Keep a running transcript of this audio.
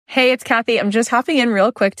Hey, it's Kathy. I'm just hopping in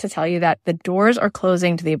real quick to tell you that the doors are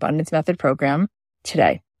closing to the Abundance Method program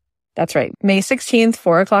today. That's right. May 16th,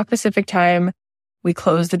 4:00 Pacific time, we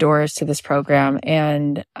close the doors to this program.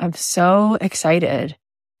 And I'm so excited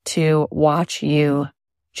to watch you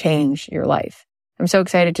change your life. I'm so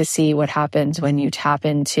excited to see what happens when you tap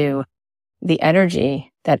into the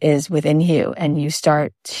energy that is within you and you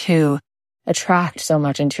start to attract so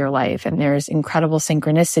much into your life, and there's incredible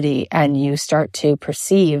synchronicity, and you start to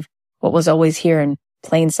perceive what was always here in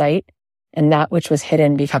plain sight, and that which was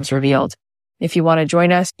hidden becomes revealed. If you want to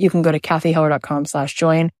join us, you can go to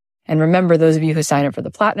kathyheller.com/join. And remember, those of you who sign up for the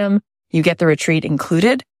Platinum, you get the retreat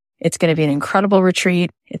included. It's going to be an incredible retreat.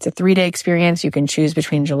 It's a 3-day experience. You can choose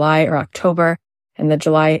between July or October, and the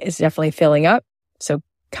July is definitely filling up. So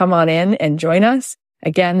come on in and join us.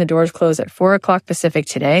 Again, the doors close at 4:00 Pacific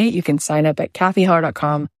today. You can sign up at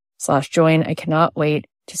kathyheller.com/join. I cannot wait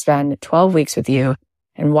to spend 12 weeks with you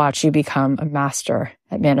and watch you become a master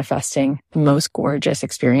at manifesting the most gorgeous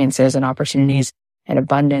experiences and opportunities and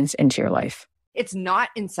abundance into your life. It's not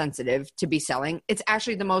insensitive to be selling. It's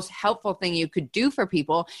actually the most helpful thing you could do for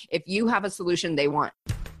people if you have a solution they want.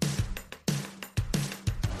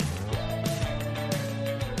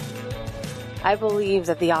 I believe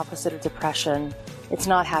that the opposite of depression, it's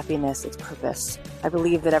not happiness, it's purpose. I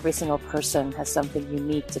believe that every single person has something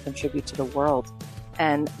unique to contribute to the world.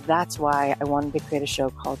 And that's why I wanted to create a show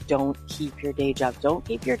called Don't Keep Your Day Job. Don't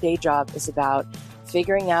Keep Your Day Job is about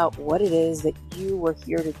figuring out what it is that you were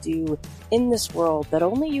here to do in this world that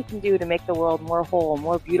only you can do to make the world more whole,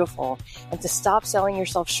 more beautiful, and to stop selling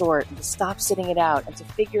yourself short and to stop sitting it out and to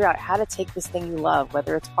figure out how to take this thing you love,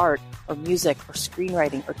 whether it's art or music or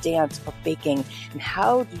screenwriting or dance or baking, and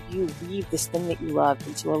how do you weave this thing that you love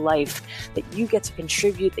into a life that you get to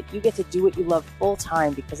contribute, that you get to do what you love full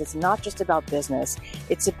time, because it's not just about business,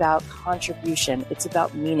 it's about contribution, it's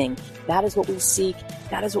about meaning. That is what we seek,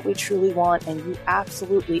 that is what we truly want, and you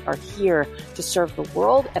absolutely are here to serve the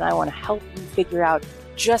world, and I want to help you figure out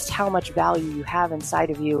just how much value you have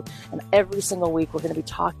inside of you. And every single week, we're going to be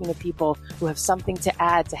talking to people who have something to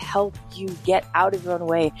add to help you get out of your own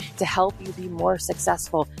way, to help you be more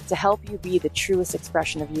successful, to help you be the truest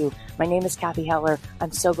expression of you. My name is Kathy Heller.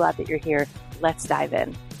 I'm so glad that you're here. Let's dive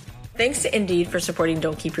in. Thanks to Indeed for supporting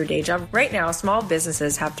Don't Keep Your Day Job. Right now, small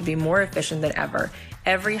businesses have to be more efficient than ever.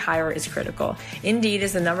 Every hire is critical. Indeed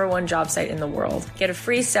is the #1 job site in the world. Get a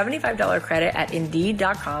free $75 credit at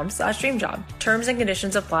Indeed.com/dreamjob. Terms and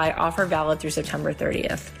conditions apply. Offer valid through September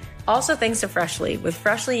 30th. Also, thanks to Freshly. With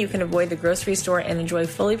Freshly, you can avoid the grocery store and enjoy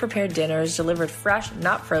fully prepared dinners delivered fresh,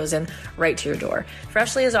 not frozen, right to your door.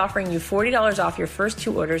 Freshly is offering you $40 off your first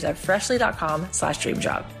 2 orders at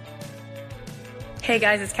Freshly.com/dreamjob. Hey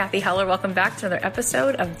guys, it's Kathy Heller. Welcome back to another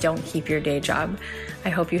episode of Don't Keep Your Day Job. I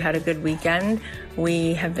hope you had a good weekend.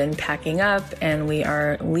 We have been packing up and we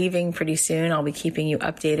are leaving pretty soon. I'll be keeping you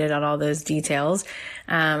updated on all those details.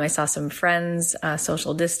 I saw some friends,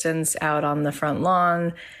 social distance out on the front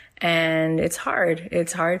lawn, and it's hard.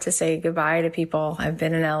 It's hard to say goodbye to people. I've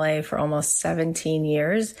been in LA for almost 17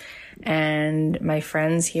 years and my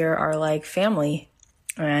friends here are like family.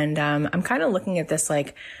 And I'm kind of looking at this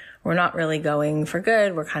like, we're not really going for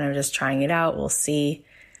good. We're kind of just trying it out. We'll see.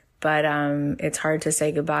 But it's hard to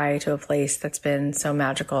say goodbye to a place that's been so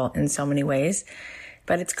magical in so many ways.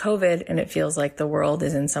 But it's COVID and it feels like the world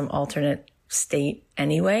is in some alternate state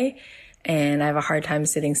anyway. And I have a hard time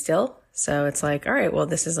sitting still. So it's like, all right, well,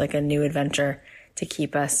 this is like a new adventure to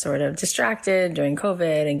keep us sort of distracted during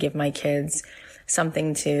COVID and give my kids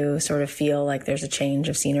something to sort of feel like there's a change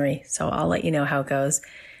of scenery. So I'll let you know how it goes.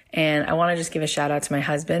 And I want to just give a shout out to my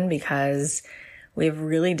husband because we have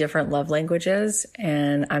really different love languages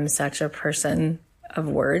and I'm such a person of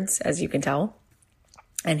words, as you can tell.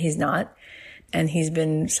 And he's not. And he's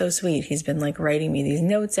been so sweet. He's been like writing me these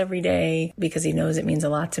notes every day because he knows it means a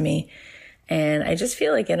lot to me. And I just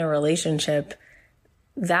feel like in a relationship,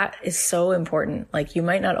 that is so important. Like you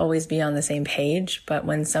might not always be on the same page, but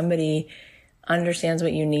when somebody understands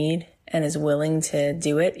what you need and is willing to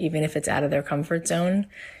do it, even if it's out of their comfort zone,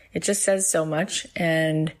 it just says so much.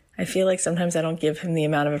 And I feel like sometimes I don't give him the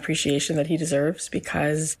amount of appreciation that he deserves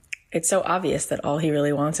because it's so obvious that all he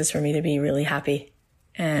really wants is for me to be really happy.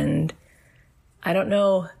 And I don't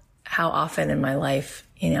know how often in my life,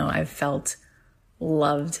 I've felt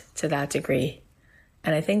loved to that degree.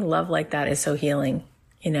 And I think love like that is so healing,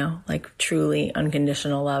 like truly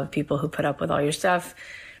unconditional love, people who put up with all your stuff,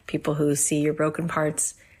 people who see your broken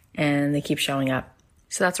parts and they keep showing up.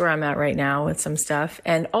 So that's where I'm at right now with some stuff.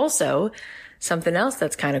 And also something else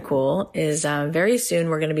that's kind of cool is very soon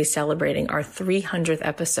we're going to be celebrating our 300th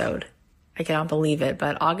episode. I cannot believe it,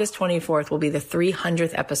 but August 24th will be the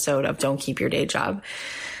 300th episode of Don't Keep Your Day Job.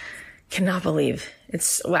 Cannot believe.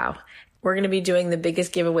 It's wow. We're going to be doing the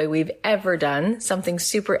biggest giveaway we've ever done. Something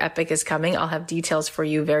super epic is coming. I'll have details for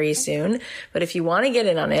you very soon. But if you want to get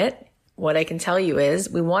in on it, what I can tell you is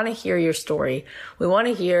we want to hear your story. We want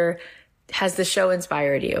to hear, has the show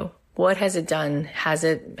inspired you? What has it done? Has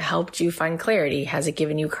it helped you find clarity? Has it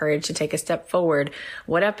given you courage to take a step forward?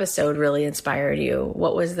 What episode really inspired you?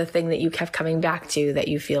 What was the thing that you kept coming back to that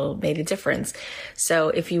you feel made a difference? So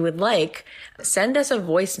if you would like, send us a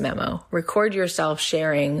voice memo. Record yourself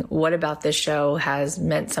sharing what about this show has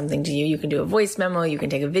meant something to you. You can do a voice memo. You can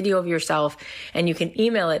take a video of yourself and you can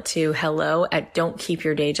email it to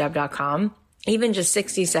hello@don'tkeepyourdayjob.com. Even just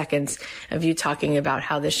 60 seconds of you talking about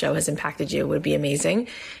how this show has impacted you would be amazing.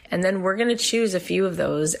 And then we're going to choose a few of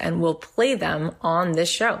those and we'll play them on this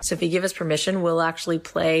show. So if you give us permission, we'll actually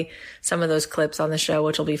play some of those clips on the show,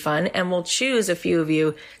 which will be fun. And we'll choose a few of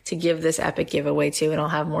you to give this epic giveaway to. And I'll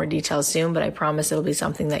have more details soon, but I promise it'll be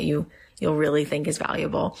something that you'll really think is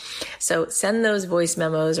valuable. So send those voice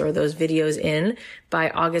memos or those videos in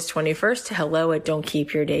by August 21st to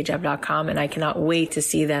hello@don'tkeepyourdayjob.com. And I cannot wait to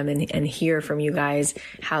see them and hear from you guys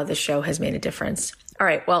how the show has made a difference. All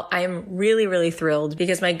right. Well, I'm really, really thrilled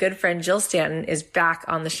because my good friend Jill Stanton is back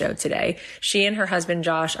on the show today. She and her husband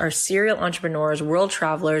Josh are serial entrepreneurs, world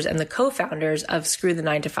travelers, and the co-founders of Screw the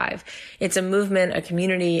 9 to 5. It's a movement, a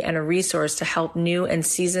community, and a resource to help new and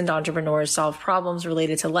seasoned entrepreneurs solve problems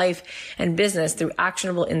related to life and business through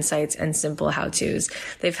actionable insights and simple how-tos.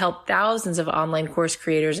 They've helped thousands of online course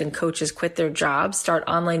creators and coaches quit their jobs, start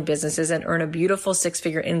online businesses, and earn a beautiful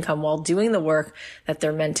six-figure income while doing the work that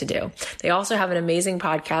they're meant to do. They also have an amazing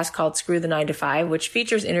podcast called Screw the 9 to 5, which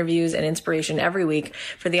features interviews and inspiration every week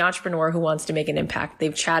for the entrepreneur who wants to make an impact.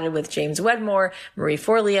 They've chatted with James Wedmore, Marie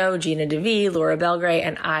Forleo, Gina DeVee, Laura Belgray,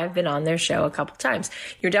 and I've been on their show a couple times.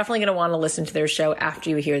 You're definitely going to want to listen to their show after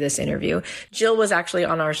you hear this interview. Jill was actually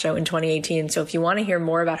on our show in 2018, so if you want to hear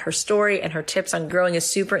more about her story and her tips on growing a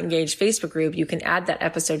super engaged Facebook group, you can add that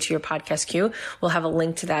episode to your podcast queue. We'll have a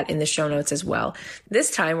link to that in the show notes as well.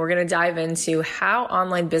 This time, we're going to dive into how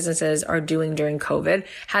online businesses are doing during COVID,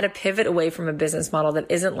 how to pivot away from a business model that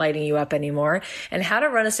isn't lighting you up anymore, and how to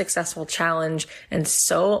run a successful challenge, and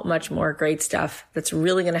so much more great stuff that's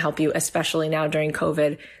really going to help you, especially now during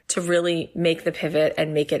COVID, to really make the pivot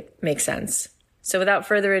and make it make sense. So without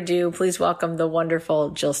further ado, please welcome the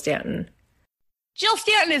wonderful Jill Stanton. Jill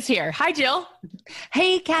Stanton is here. Hi, Jill.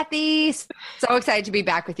 Hey, Kathy. So excited to be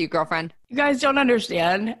back with you, girlfriend. You guys don't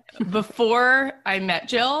understand. Before I met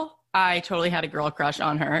Jill, I totally had a girl crush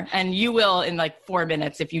on her, and you will in like 4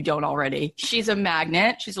 minutes if you don't already. She's a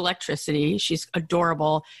magnet. She's electricity. She's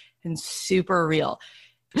adorable and super real.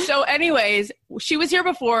 So anyways, she was here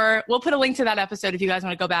before. We'll put a link to that episode if you guys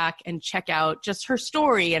want to go back and check out just her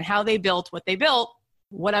story and how they built what they built.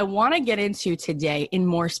 What I want to get into today in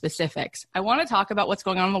more specifics, I want to talk about what's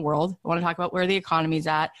going on in the world. I want to talk about where the economy's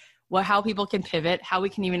at, how people can pivot, how we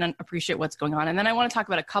can even appreciate what's going on. And then I want to talk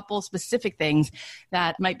about a couple specific things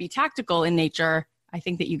that might be tactical in nature. I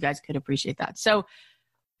think that you guys could appreciate that. So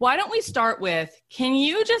why don't we start with, can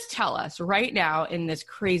you just tell us right now in this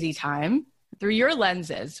crazy time, through your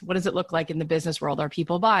lenses, what does it look like in the business world? Are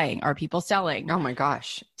people buying? Are people selling? Oh my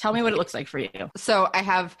gosh. Tell me what it looks like for you. So I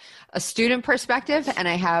have a student perspective and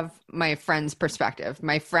I have my friend's perspective.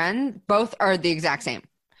 My friend, both are the exact same.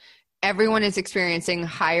 Everyone is experiencing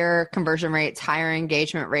higher conversion rates, higher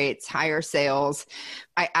engagement rates, higher sales.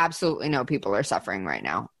 I absolutely know people are suffering right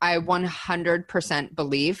now. I 100%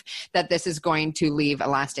 believe that this is going to leave a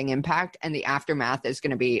lasting impact and the aftermath is going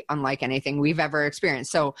to be unlike anything we've ever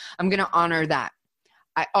experienced. So I'm going to honor that.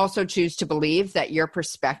 I also choose to believe that your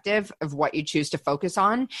perspective of what you choose to focus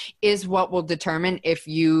on is what will determine if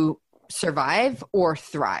you survive or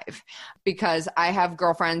thrive, because I have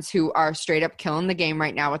girlfriends who are straight up killing the game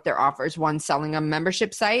right now with their offers. One selling a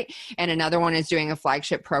membership site and another one is doing a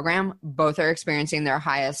flagship program. Both are experiencing their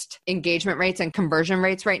highest engagement rates and conversion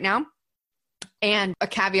rates right now. And a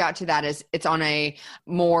caveat to that is it's on a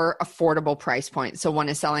more affordable price point. So one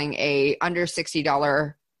is selling a under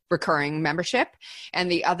 $60 recurring membership.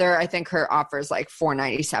 And the other, I think her offer is like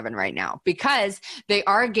 $497 right now, because they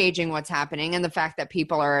are gauging what's happening and the fact that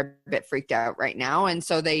people are a bit freaked out right now. And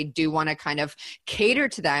so they do want to kind of cater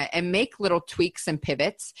to that and make little tweaks and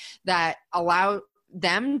pivots that allow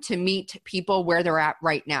them to meet people where they're at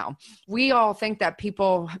right now. We all think that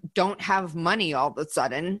people don't have money all of a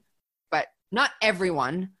sudden, but not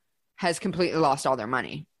everyone has completely lost all their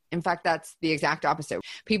money. In fact, that's the exact opposite.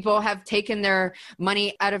 People have taken their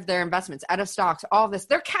money out of their investments, out of stocks, all this.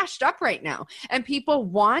 They're cashed up right now. And people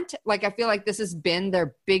want, like, I feel like this has been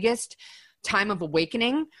their biggest time of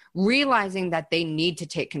awakening, realizing that they need to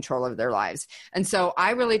take control of their lives. And so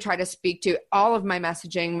I really try to speak to all of my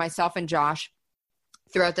messaging, myself and Josh,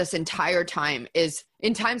 throughout this entire time is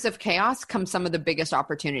in times of chaos come some of the biggest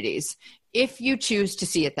opportunities. If you choose to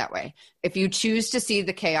see it that way, if you choose to see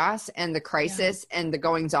the chaos and the crisis and the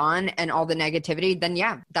goings on and all the negativity, then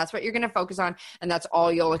that's what you're going to focus on. And that's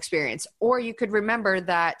all you'll experience. Or you could remember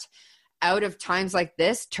that out of times like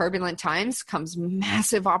this, turbulent times, comes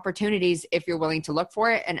massive opportunities if you're willing to look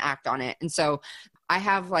for it and act on it. And so I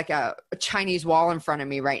have like a Chinese wall in front of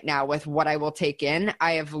me right now with what I will take in.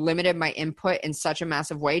 I have limited my input in such a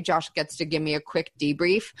massive way. Josh gets to give me a quick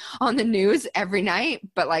debrief on the news every night,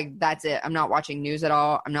 but like, that's it. I'm not watching news at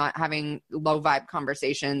all. I'm not having low vibe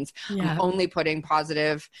conversations. I'm only putting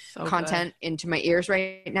positive content into my ears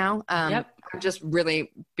right now. I'm just really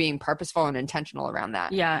being purposeful and intentional around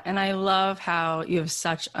that. Yeah. And I love how you have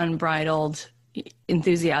such unbridled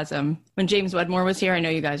enthusiasm. When James Wedmore was here, I know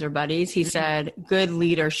you guys are buddies. He said, good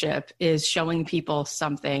leadership is showing people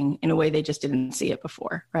something in a way they just didn't see it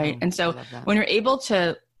before. Right. And so when you're able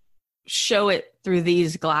to show it through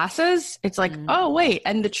these glasses, it's like, oh, wait.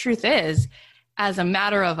 And the truth is, as a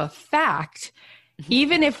matter of a fact,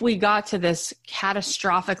 even if we got to this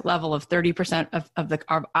catastrophic level of 30%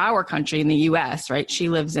 of our country in the US, right? She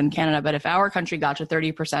lives in Canada, but if our country got to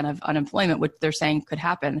 30% of unemployment, which they're saying could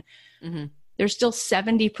happen, there's still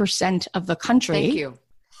 70% of the country.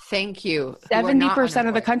 Thank you. 70%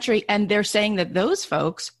 of the country. And they're saying that those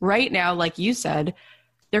folks right now, like you said,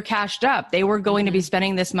 they're cashed up. They were going to be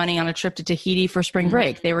spending this money on a trip to Tahiti for spring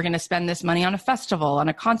break. They were going to spend this money on a festival, on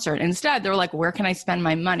a concert. Instead, they're like, where can I spend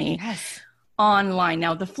my money? Online.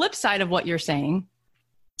 Now, the flip side of what you're saying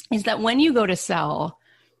is that when you go to sell,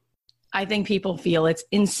 I think people feel it's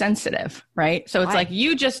insensitive, right? So it's like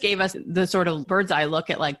you just gave us the sort of bird's eye look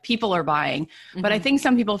at like people are buying, but I think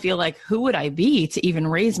some people feel like, who would I be to even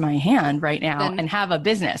raise my hand right now and have a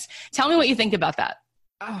business? Tell me what you think about that.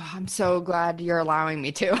 Oh, I'm so glad you're allowing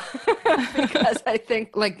me to, because I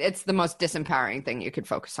think like it's the most disempowering thing you could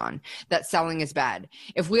focus on, that selling is bad.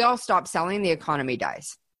 If we all stop selling, the economy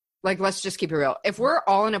dies. Like, let's just keep it real. If we're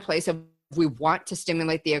all in a place of we want to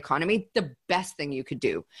stimulate the economy, the best thing you could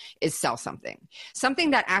do is sell something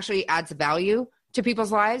that actually adds value to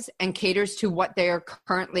people's lives and caters to what they are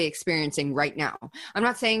currently experiencing right now. I'm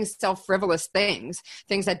not saying sell frivolous things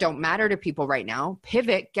that don't matter to people right now.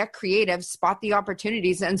 Pivot, get creative, spot the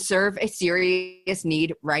opportunities, and serve a serious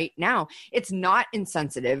need right now. It's not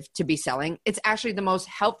insensitive to be selling. It's actually the most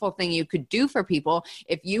helpful thing you could do for people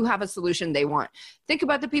if you have a solution they want. Think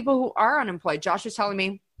about the people who are unemployed. Josh was telling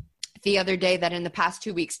me the other day that in the past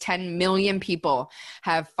 2 weeks, 10 million people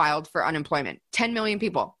have filed for unemployment. 10 million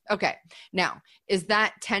people. Okay. Now, is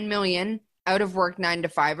that 10 million out of work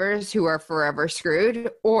 9-to-5ers who are forever screwed?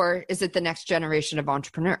 Or is it the next generation of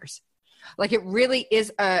entrepreneurs? Like, it really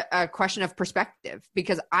is a question of perspective,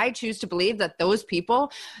 because I choose to believe that those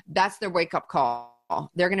people, that's their wake up call.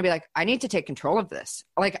 They're going to be like, I need to take control of this.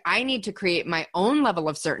 Like, I need to create my own level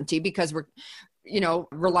of certainty, because we're,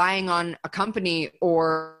 relying on a company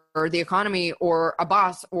or the economy or a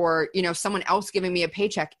boss or, someone else giving me a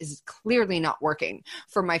paycheck is clearly not working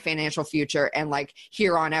for my financial future and like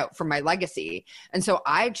here on out for my legacy. And so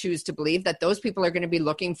I choose to believe that those people are going to be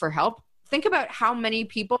looking for help. Think about how many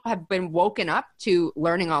people have been woken up to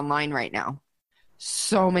learning online right now.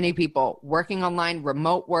 So many people working online,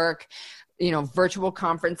 remote work, virtual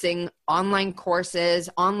conferencing, online courses,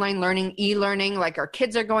 online learning, e-learning, like our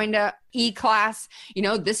kids are going to e-class.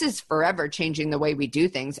 This is forever changing the way we do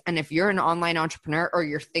things. And if you're an online entrepreneur or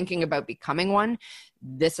you're thinking about becoming one,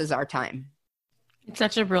 this is our time. It's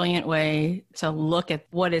such a brilliant way to look at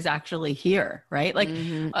what is actually here, right? Like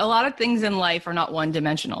a lot of things in life are not one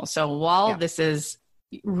dimensional. So while this is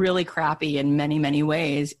really crappy in many, many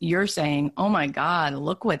ways, you're saying, oh my God,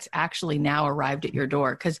 look what's actually now arrived at your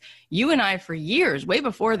door. Because you and I, for years, way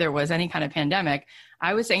before there was any kind of pandemic,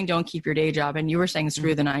 I was saying, don't keep your day job. And you were saying,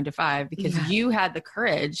 screw the 9-to-5, because you had the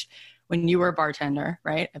courage when you were a bartender,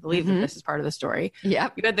 right? I believe that this is part of the story.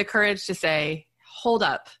 Yep. You had the courage to say, hold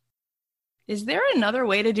up. Is there another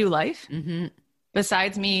way to do life?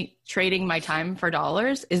 Besides me trading my time for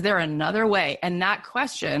dollars? Is there another way? And that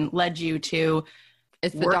question led you to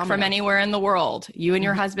work from anywhere in the world. You and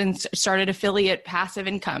your husband started affiliate passive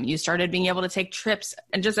income. You started being able to take trips.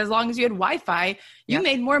 And just as long as you had Wi-Fi, you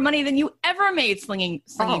made more money than you ever made slinging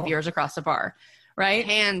beers across the bar, right?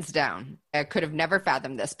 Hands down. I could have never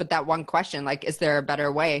fathomed this. But that one question, like, is there a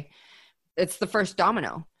better way? It's the first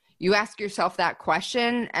domino. you ask yourself that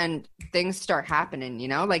question and things start happening, you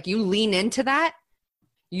know, like you lean into that,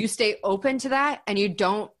 you stay open to that, and you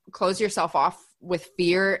don't close yourself off with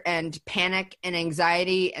fear and panic and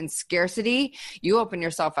anxiety and scarcity. You open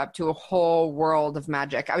yourself up to a whole world of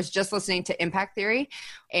magic. I was just listening to Impact Theory,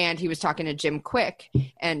 and he was talking to Jim Quick,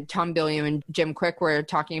 and Tom Billiam and Jim Quick were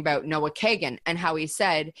talking about Noah Kagan and how he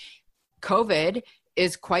said COVID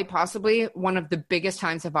is quite possibly one of the biggest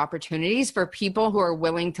times of opportunities for people who are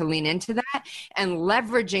willing to lean into that, and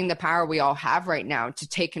leveraging the power we all have right now to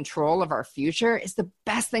take control of our future is the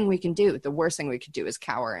best thing we can do. The worst thing we could do is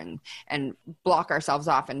cower and block ourselves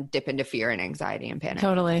off and dip into fear and anxiety and panic.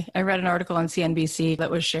 Totally. I read an article on CNBC that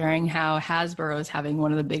was sharing how Hasbro is having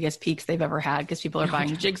one of the biggest peaks they've ever had because people are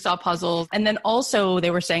buying jigsaw puzzles. And then also they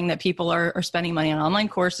were saying that people are spending money on online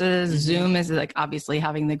courses. Zoom is like obviously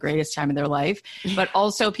having the greatest time of their life. But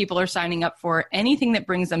also people are signing up for anything that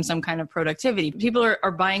brings them some kind of productivity. People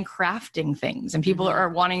are buying crafting things, and people are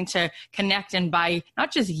wanting to connect and buy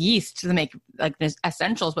not just yeast to make like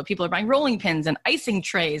essentials, but people are buying rolling pins and icing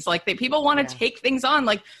trays. Like people want to take things on.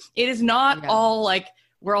 Like it is not all like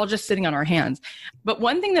we're all just sitting on our hands. But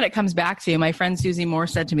one thing that it comes back to, my friend Susie Moore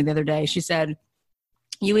said to me the other day, she said,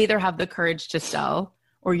 you either have the courage to sell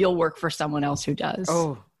or you'll work for someone else who does.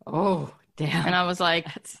 Oh. Damn. And I was like,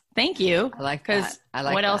 thank you. I like that.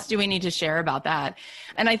 What else do we need to share about that?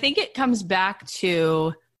 And I think it comes back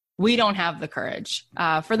to we don't have the courage.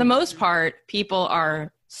 For the most part, people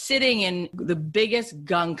are sitting in the biggest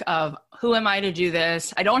gunk of who am I to do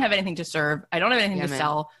this? I don't have anything to serve. I don't have anything to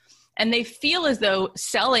sell. And they feel as though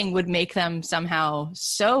selling would make them somehow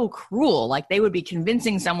so cruel. Like they would be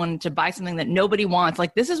convincing someone to buy something that nobody wants.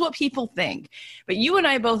 Like this is what people think. But you and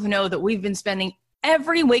I both know that we've been spending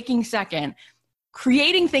every waking second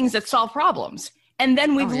creating things that solve problems. And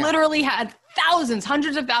then we've literally had thousands,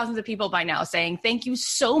 hundreds of thousands of people by now saying, thank you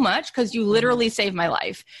so much because you literally saved my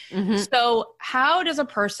life. So how does a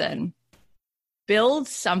person build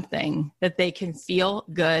something that they can feel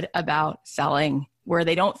good about selling, where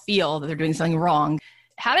they don't feel that they're doing something wrong?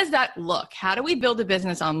 How does that look? How do we build a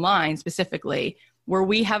business online specifically where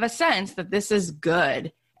we have a sense that this is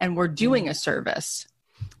good and we're doing a service?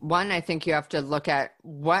 One, I think you have to look at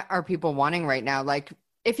what are people wanting right now. Like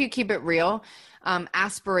if you keep it real,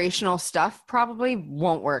 aspirational stuff probably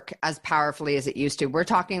won't work as powerfully as it used to. We're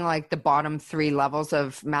talking like the bottom 3 levels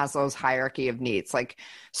of Maslow's hierarchy of needs, like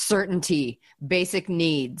certainty, basic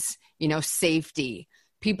needs, safety.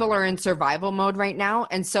 People are in survival mode right now.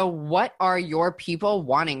 And so what are your people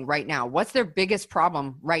wanting right now? What's their biggest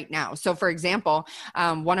problem right now? So for example,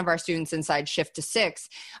 one of our students inside Shift to Six,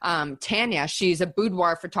 Tanya, she's a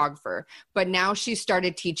boudoir photographer, but now she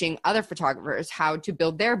started teaching other photographers how to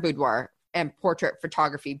build their boudoir and portrait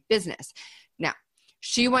photography business. Now,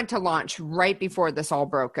 she went to launch right before this all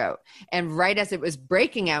broke out. And right as it was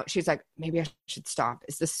breaking out, she's like, maybe I should stop.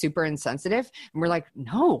 Is this super insensitive? And we're like,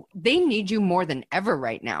 no, they need you more than ever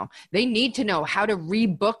right now. They need to know how to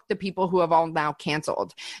rebook the people who have all now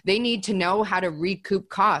canceled. They need to know how to recoup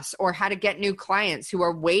costs or how to get new clients who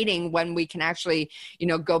are waiting when we can actually,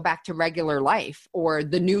 go back to regular life or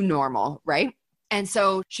the new normal, right? And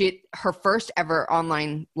so her first ever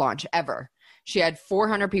online launch ever. She had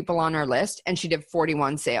 400 people on her list and she did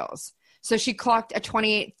 41 sales. So she clocked a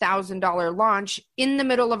 $28,000 launch in the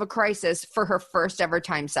middle of a crisis for her first ever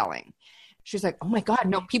time selling. She was like, oh my God,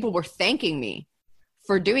 no, people were thanking me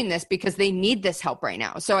for doing this because they need this help right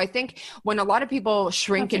now. So I think when a lot of people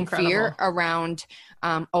shrink in fear around,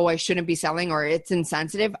 I shouldn't be selling or it's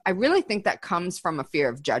insensitive, I really think that comes from a fear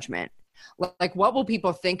of judgment. Like, what will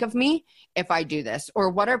people think of me if I do this? Or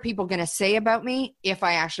what are people going to say about me if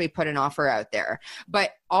I actually put an offer out there?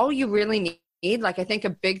 But all you really need, like I think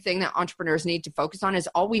a big thing that entrepreneurs need to focus on is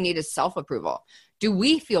all we need is self-approval. Do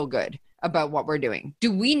we feel good about what we're doing?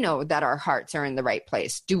 Do we know that our hearts are in the right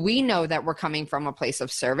place? Do we know that we're coming from a place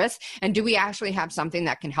of service? And do we actually have something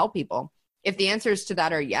that can help people? If the answers to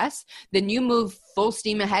that are yes, then you move full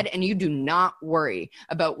steam ahead and you do not worry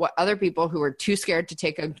about what other people who are too scared to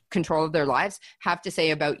take control of their lives have to say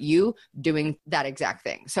about you doing that exact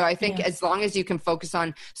thing. So I think as long as you can focus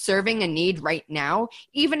on serving a need right now,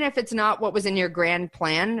 even if it's not what was in your grand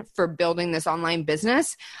plan for building this online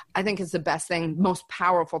business, I think it's the best thing, most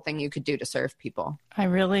powerful thing you could do to serve people.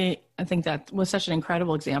 I think that was such an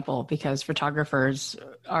incredible example because photographers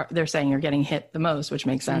they're saying you're getting hit the most, which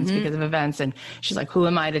makes sense because of events. And she's like, who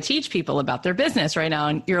am I to teach people about their business right now?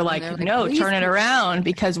 And you're like, no, turn it around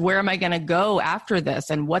because where am I going to go after this?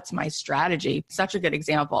 And what's my strategy? Such a good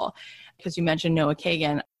example because you mentioned Noah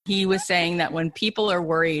Kagan. He was saying that when people are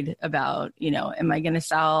worried about, am I going to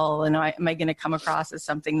sell? And am I going to come across as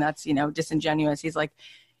something that's, disingenuous? He's like,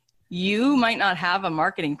 you might not have a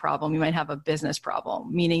marketing problem. You might have a business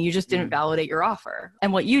problem, meaning you just didn't validate your offer.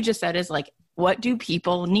 And what you just said is like, what do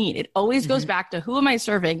people need? It always goes back to who am I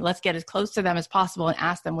serving? Let's get as close to them as possible and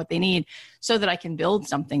ask them what they need so that I can build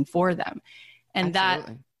something for them. And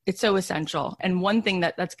Absolutely. That it's so essential. And one thing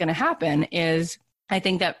that's going to happen is I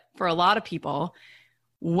think that for a lot of people,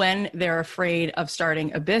 when they're afraid of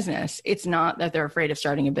starting a business, it's not that they're afraid of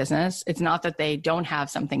starting a business. It's not that they don't have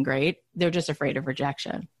something great. They're just afraid of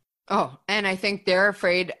rejection. Oh, and I think they're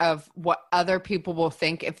afraid of what other people will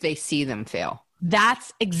think if they see them fail.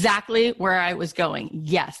 That's exactly where I was going.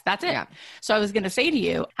 Yes, that's it. Yeah. So I was going to say to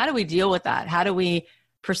you, how do we deal with that? How do we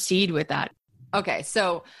proceed with that? Okay.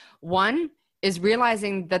 So one is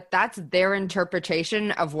realizing that that's their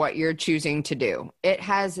interpretation of what you're choosing to do. It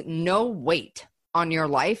has no weight on your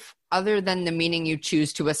life other than the meaning you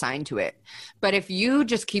choose to assign to it. But if you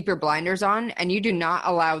just keep your blinders on and you do not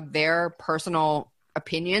allow their personal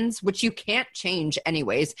opinions, which you can't change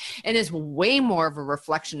anyways, and is way more of a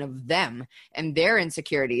reflection of them and their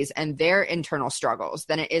insecurities and their internal struggles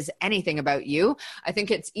than it is anything about you, I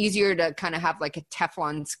think it's easier to kind of have like a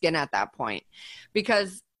Teflon skin at that point.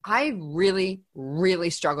 Because I really, really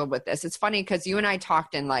struggled with this. It's funny because you and I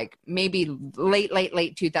talked in like maybe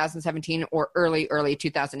late 2017 or early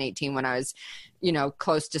 2018 when I was,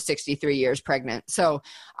 close to 63 years pregnant. So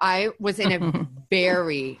I was in a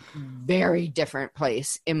very, very different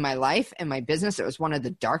place in my life and my business. It was one of the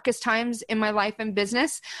darkest times in my life and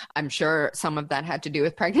business. I'm sure some of that had to do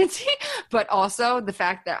with pregnancy, but also the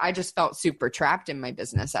fact that I just felt super trapped in my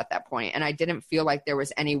business at that point, and I didn't feel like there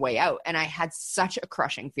was any way out. And I had such a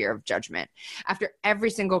crushing fear of judgment. After every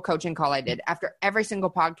single coaching call I did, after every single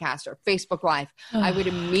podcast or Facebook Live, I would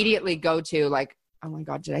immediately go to like, oh my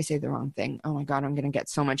God, did I say the wrong thing? Oh my God, I'm going to get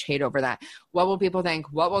so much hate over that. What will people think?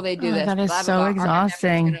 What will they do this? That is so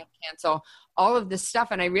exhausting. Cancel all of this stuff.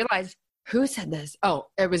 And I realized, who said this? Oh,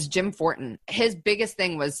 it was Jim Fortin. His biggest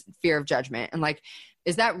thing was fear of judgment. And like,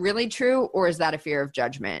 is that really true? Or is that a fear of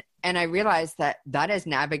judgment? And I realized that has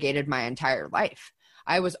navigated my entire life.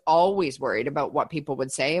 I was always worried about what people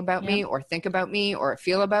would say about me or think about me or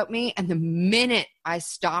feel about me. And the minute I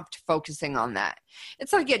stopped focusing on that,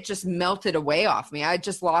 it's like it just melted away off me. I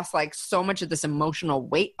just lost like so much of this emotional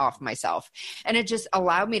weight off myself. And it just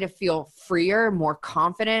allowed me to feel freer, more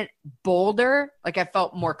confident, bolder. Like I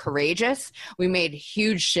felt more courageous. We made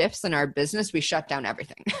huge shifts in our business. We shut down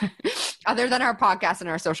everything. Other than our podcast and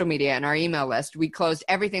our social media and our email list, we closed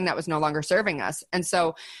everything that was no longer serving us. And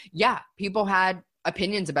so, people had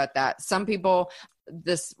opinions about that. Some people,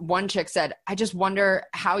 this one chick said, I just wonder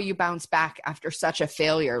how you bounce back after such a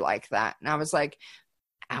failure like that. And I was like,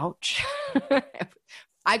 ouch.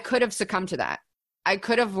 I could have succumbed to that. I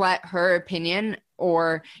could have let her opinion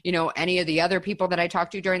or, any of the other people that I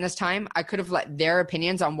talked to during this time, I could have let their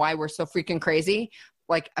opinions on why we're so freaking crazy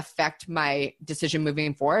affect my decision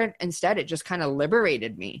moving forward. Instead, it just kind of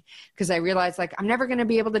liberated me because I realized I'm never going to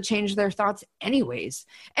be able to change their thoughts anyways.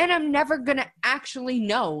 And I'm never going to actually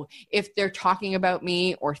know if they're talking about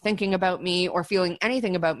me or thinking about me or feeling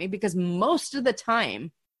anything about me because most of the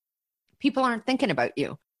time people aren't thinking about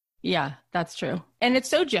you. Yeah, that's true. And it's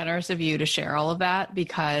so generous of you to share all of that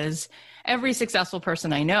because every successful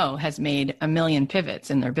person I know has made a million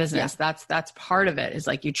pivots in their business. Yeah. That's part of it is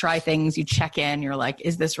you try things, you check in, you're like,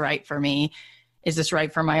 is this right for me? Is this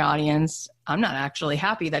right for my audience? I'm not actually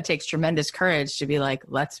happy. That takes tremendous courage to be like,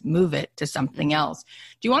 let's move it to something else.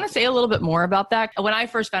 Do you want to say a little bit more about that? When I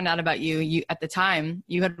first found out about you at the time,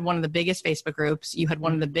 you had one of the biggest Facebook groups. You had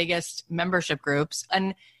one of the biggest membership groups.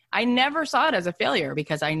 And I never saw it as a failure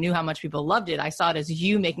because I knew how much people loved it. I saw it as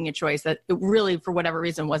you making a choice that it really, for whatever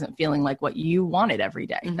reason, wasn't feeling like what you wanted every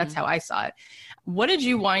day. Mm-hmm. That's how I saw it. What did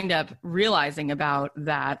you wind up realizing about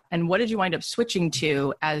that? And what did you wind up switching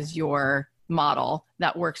to as your model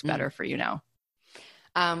that works better for you now?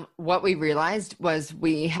 What we realized was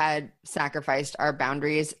we had sacrificed our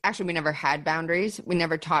boundaries. Actually, we never had boundaries. We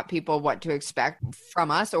never taught people what to expect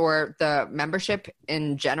from us or the membership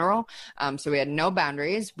in general. So we had no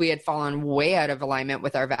boundaries. We had fallen way out of alignment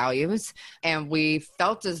with our values. And we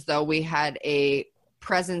felt as though we had a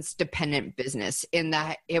presence dependent business in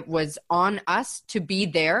that it was on us to be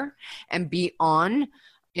there and be on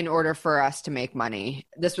in order for us to make money.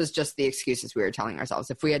 This was just the excuses we were telling ourselves.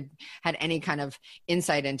 If we had had any kind of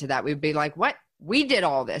insight into that, we'd be like, what? We did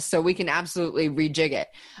all this, so we can absolutely rejig it.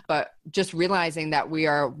 But just realizing that we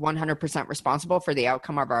are 100% responsible for the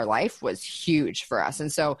outcome of our life was huge for us. And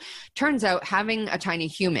so turns out having a tiny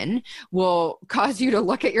human will cause you to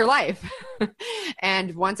look at your life.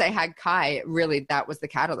 And once I had Kai, really that was the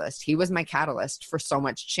catalyst. He was my catalyst for so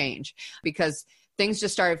much change because things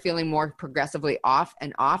just started feeling more progressively off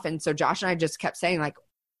and off. And so Josh and I just kept saying like,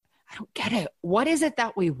 I don't get it. What is it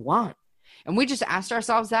that we want? And we just asked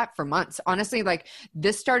ourselves that for months. Honestly, like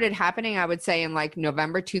this started happening, I would say in like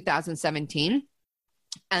November 2017.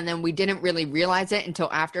 And then we didn't really realize it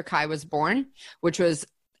until after Kai was born, which was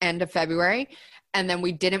end of February. And then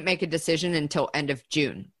we didn't make a decision until end of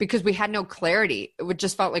June because we had no clarity. It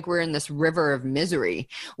just felt like we were in this river of misery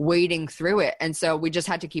wading through it. And so we just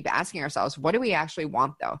had to keep asking ourselves, what do we actually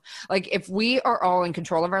want though? Like if we are all in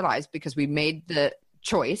control of our lives because we made the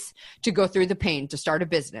choice to go through the pain to start a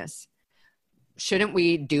business, shouldn't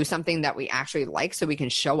we do something that we actually like so we can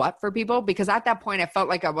show up for people? Because at that point, I felt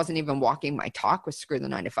like I wasn't even walking my talk with Screw the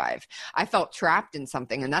 9 to 5. I felt trapped in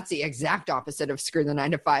something, and that's the exact opposite of Screw the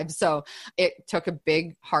 9 to 5. So it took a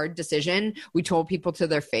big, hard decision. We told people to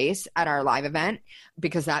their face at our live event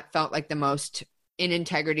because that felt like the most in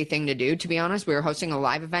integrity thing to do. To be honest, we were hosting a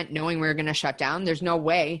live event knowing we were going to shut down. There's no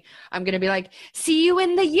way I'm going to be like, see you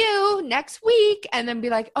in the U next week. And then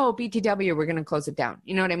be like, oh, BTW, we're going to close it down.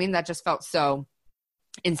 You know what I mean? That just felt so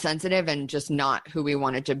insensitive and just not who we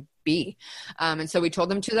wanted to be. And so we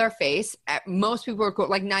told them to their face. Most people were cool.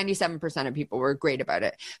 Like 97% of people were great about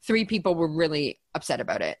it. 3 people were really upset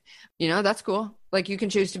about it. You know, that's cool. Like you can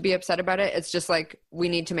choose to be upset about it. It's just like, we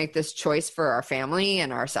need to make this choice for our family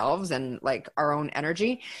and ourselves and like our own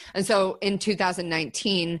energy. And so in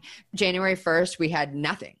 2019, January 1st, we had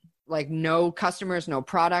nothing. Like no customers, no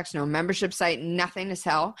products, no membership site, nothing to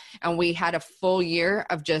sell. And we had a full year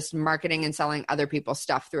of just marketing and selling other people's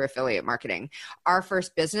stuff through affiliate marketing. Our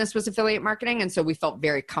first business was affiliate marketing. And so we felt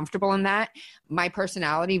very comfortable in that. My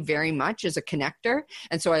personality very much is a connector.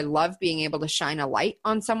 And so I love being able to shine a light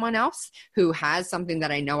on someone else who has something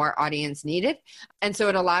that I know our audience needed. And so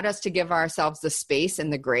it allowed us to give ourselves the space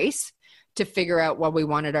and the grace to figure out what we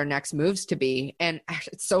wanted our next moves to be. And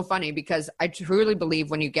it's so funny because I truly believe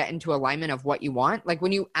when you get into alignment of what you want, like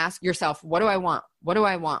when you ask yourself, what do I want? What do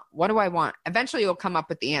I want? What do I want? Eventually you'll come up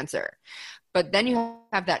with the answer. But then you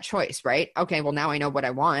have that choice, right? Okay, well now I know what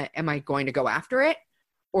I want. Am I going to go after it?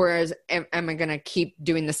 Or am I going to keep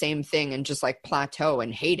doing the same thing and just like plateau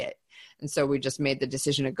and hate it? And so we just made the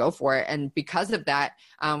decision to go for it. And because of that,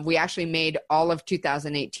 we actually made all of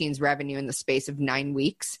 2018's revenue in the space of 9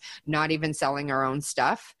 weeks, not even selling our own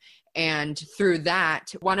stuff. And through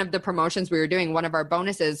that, one of the promotions we were doing, one of our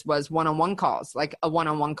bonuses was one-on-one calls, like a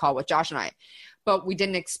one-on-one call with Josh and I. But we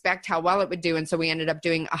didn't expect how well it would do. And so we ended up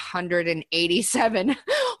doing 187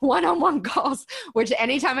 one-on-one calls, which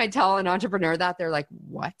anytime I tell an entrepreneur that, they're like,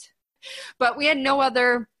 what? But we had no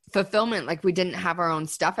other fulfillment. Like we didn't have our own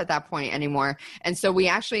stuff at that point anymore. And so we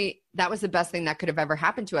actually, that was the best thing that could have ever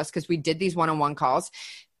happened to us because we did these one-on-one calls.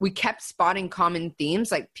 We kept spotting common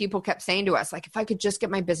themes. Like people kept saying to us, like, if I could just get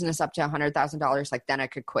my business up to $100,000, like then I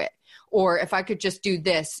could quit. Or if I could just do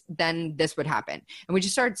this, then this would happen. And we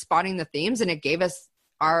just started spotting the themes and it gave us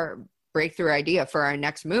our breakthrough idea for our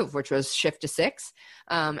next move, which was Shift to 6.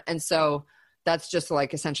 And so that's just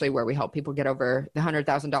like essentially where we help people get over the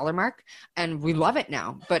 $100,000 mark. And we love it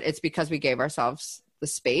now, but it's because we gave ourselves the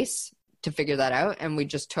space to figure that out. And we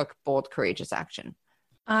just took bold, courageous action.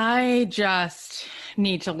 I just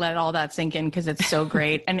need to let all that sink in because it's so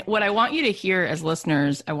great. And what I want you to hear as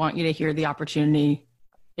listeners, I want you to hear the opportunity.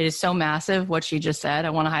 It is so massive what she just said.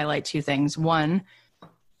 I want to highlight 2 things. One,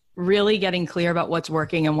 really getting clear about what's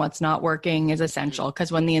working and what's not working is essential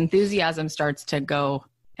because when the enthusiasm starts to go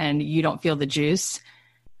and you don't feel the juice,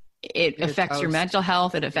 it affects your mental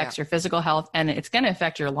health, it affects your physical health, and it's going to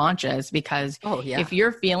affect your launches because if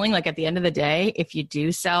you're feeling like at the end of the day, if you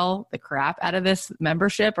do sell the crap out of this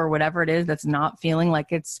membership or whatever it is that's not feeling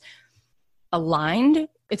like it's aligned,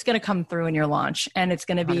 it's going to come through in your launch and it's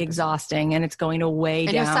going to be 100%. Exhausting and it's going to weigh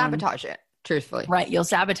down. And you'll sabotage it, truthfully. Right, you'll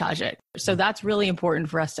sabotage it. So that's really important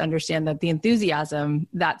for us to understand that the enthusiasm,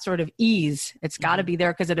 that sort of ease, it's got to be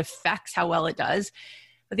there because it affects how well it does.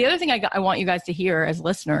 But the other thing I want you guys to hear as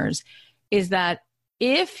listeners is that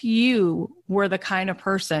if you were the kind of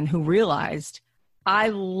person who realized, I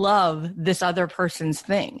love this other person's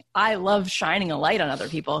thing, I love shining a light on other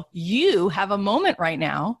people, you have a moment right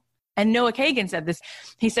now. And Noah Kagan said this.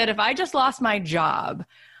 He said, if I just lost my job,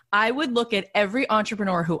 I would look at every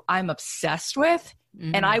entrepreneur who I'm obsessed with,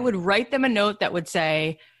 and I would write them a note that would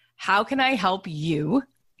say, how can I help you?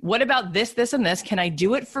 What about this, this, and this? Can I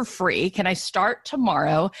do it for free? Can I start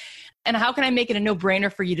tomorrow? And how can I make it a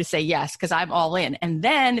no-brainer for you to say yes? Because I'm all in. And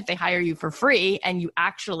then if they hire you for free and you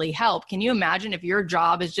actually help, can you imagine if your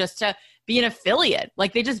job is just to be an affiliate?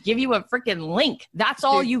 Like they just give you a freaking link. That's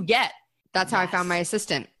all you get. That's how I found my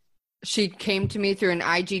assistant. She came to me through an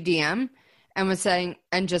IG DM and was saying,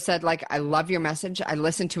 and just said, like, I love your message. I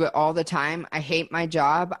listen to it all the time. I hate my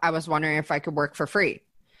job. I was wondering if I could work for free.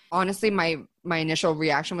 Honestly, my initial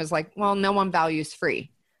reaction was like, well, no one values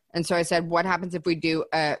free. And so I said, what happens if we do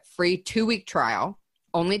a free 2-week trial,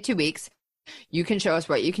 only 2 weeks? You can show us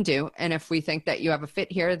what you can do. And if we think that you have a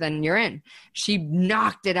fit here, then you're in. She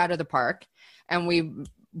knocked it out of the park, and we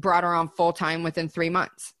brought her on full time within 3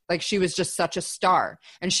 months. Like, she was just such a star.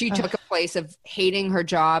 And she took a place of hating her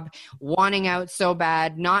job, wanting out so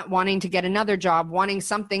bad, not wanting to get another job, wanting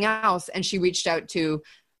something else. And she reached out to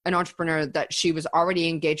an entrepreneur that she was already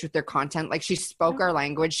engaged with their content. Like, she spoke our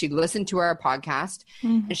language. She listened to our podcast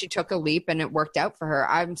and she took a leap, and it worked out for her.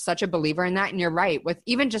 I'm such a believer in that. And you're right. With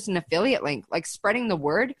even just an affiliate link, like spreading the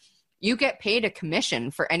word, you get paid a commission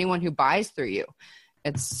for anyone who buys through you.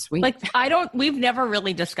 It's sweet. Like, we've never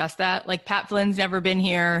really discussed that. Like, Pat Flynn's never been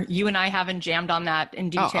here. You and I haven't jammed on that in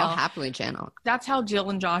detail. Oh, I'll happily jam on. That's how Jill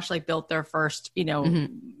and Josh like built their first,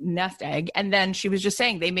 nest egg. And then she was just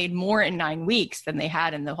saying they made more in 9 weeks than they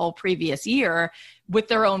had in the whole previous year with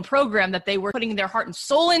their own program that they were putting their heart and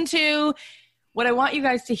soul into. What I want you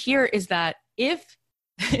guys to hear is that if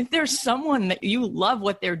there's someone that you love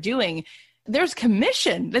what they're doing, there's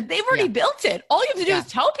commission that they've already built it. All you have to do is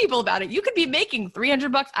tell people about it. You could be making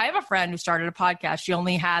 $300. I have a friend who started a podcast. She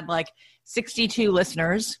only had like 62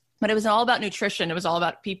 listeners, but it was all about nutrition. It was all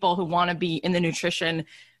about people who want to be in the nutrition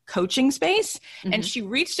coaching space. And she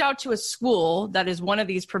reached out to a school that is one of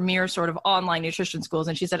these premier sort of online nutrition schools.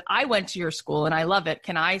 And she said, I went to your school and I love it.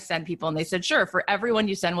 Can I send people? And they said, sure. For everyone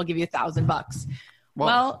you send, we'll give you $1,000.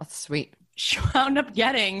 Well, that's sweet. She wound up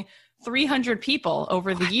getting 300 people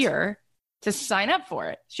over the year to sign up for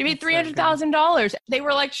it. She made $300,000. They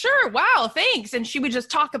were like, sure, wow, thanks. And she would just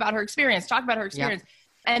talk about her experience. Yep.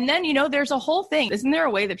 And then, there's a whole thing. Isn't there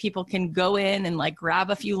a way that people can go in and like grab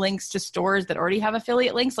a few links to stores that already have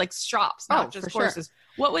affiliate links, like shops, not just courses? Sure.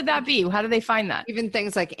 What would that be? How do they find that? Even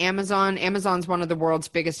things like Amazon. Amazon's one of the world's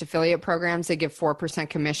biggest affiliate programs. They give 4%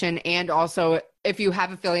 commission. And also, if you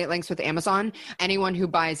have affiliate links with Amazon, anyone who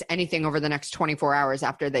buys anything over the next 24 hours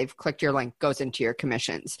after they've clicked your link goes into your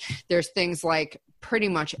commissions. There's things like pretty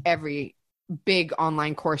much every big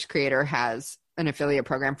online course creator has an affiliate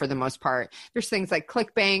program for the most part. There's things like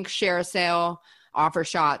ClickBank, ShareASale,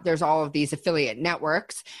 OfferShot. There's all of these affiliate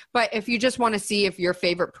networks. But if you just want to see if your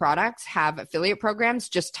favorite products have affiliate programs,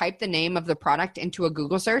 just type the name of the product into a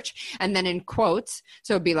Google search, and then in quotes,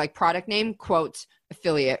 so it'd be like product name, quotes,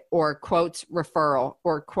 affiliate, or quotes, referral,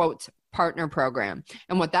 or quotes, partner program.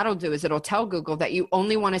 And what that'll do is it'll tell Google that you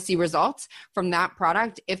only want to see results from that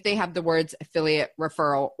product if they have the words affiliate,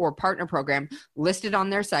 referral, or partner program listed on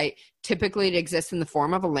their site. Typically it exists in the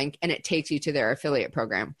form of a link, and it takes you to their affiliate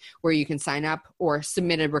program where you can sign up or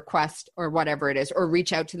submit a request or whatever it is, or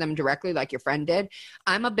reach out to them directly like your friend did.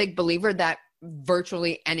 I'm a big believer that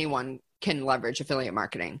virtually anyone can leverage affiliate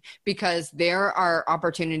marketing, because there are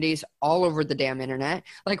opportunities all over the damn internet.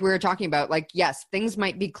 Like we were talking about, like, yes, things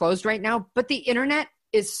might be closed right now, but the internet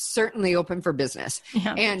is certainly open for business,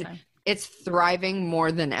 and it's thriving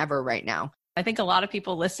more than ever right now. I think a lot of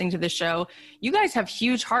people listening to the show, you guys have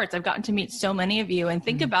huge hearts. I've gotten to meet so many of you, and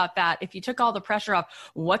think about that. If you took all the pressure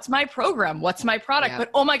off, what's my program? What's my product?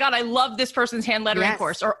 But, oh my God, I love this person's hand lettering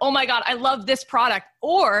course, or, oh my God, I love this product.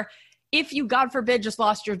 Or if you, God forbid, just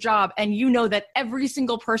lost your job and you know that every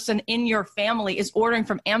single person in your family is ordering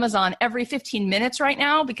from Amazon every 15 minutes right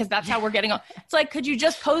now, because that's how we're getting on. It's like, could you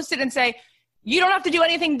just post it and say, you don't have to do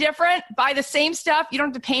anything different, buy the same stuff. You don't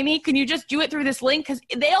have to pay me. Can you just do it through this link? Because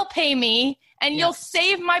they'll pay me and you'll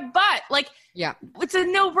save my butt. Like, it's a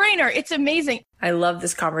no-brainer. It's amazing. I love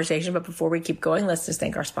this conversation, but before we keep going, let's just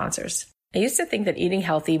thank our sponsors. I used to think that eating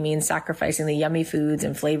healthy means sacrificing the yummy foods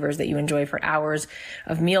and flavors that you enjoy for hours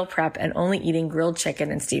of meal prep and only eating grilled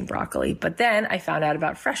chicken and steamed broccoli. But then I found out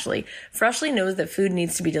about Freshly. Freshly knows that food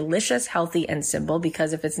needs to be delicious, healthy, and simple,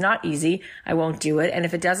 because if it's not easy, I won't do it. And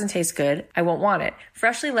if it doesn't taste good, I won't want it.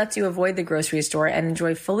 Freshly lets you avoid the grocery store and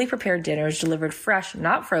enjoy fully prepared dinners delivered fresh,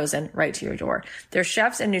 not frozen, right to your door. Their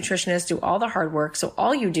chefs and nutritionists do all the hard work, so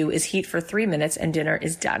all you do is heat for 3 minutes and dinner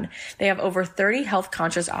is done. They have over 30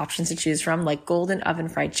 health-conscious options to choose from, like golden oven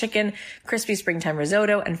fried chicken, crispy springtime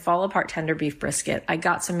risotto, and fall apart tender beef brisket. I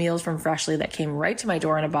got some meals from Freshly that came right to my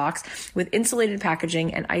door in a box with insulated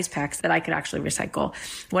packaging and ice packs that I could actually recycle.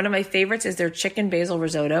 One of my favorites is their chicken basil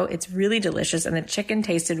risotto. It's really delicious, and the chicken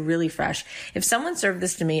tasted really fresh. If someone served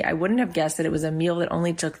this to me, I wouldn't have guessed that it was a meal that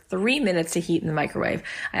only took 3 minutes to heat in the microwave.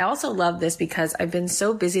 I also love this because I've been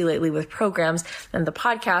so busy lately with programs and the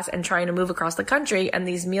podcast and trying to move across the country, and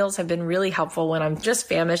these meals have been really helpful when I'm just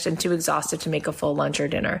famished and too exhausted exhausted to make a full lunch or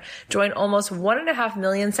dinner. Join almost 1.5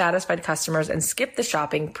 million satisfied customers and skip the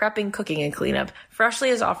shopping, prepping, cooking, and cleanup. Freshly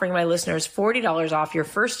is offering my listeners $40 off your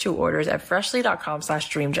first 2 orders at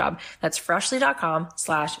freshly.com/dreamjob. That's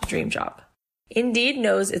freshly.com/dreamjob. Indeed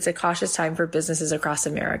knows it's a cautious time for businesses across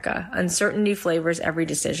America. Uncertainty flavors every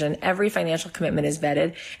decision. Every financial commitment is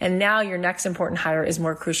vetted. And now your next important hire is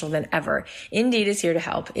more crucial than ever. Indeed is here to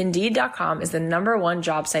help. Indeed.com is the #1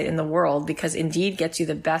 job site in the world because Indeed gets you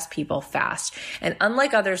the best people fast. And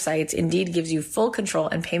unlike other sites, Indeed gives you full control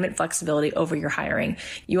and payment flexibility over your hiring.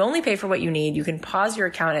 You only pay for what you need. You can pause your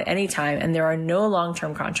account at any time, and there are no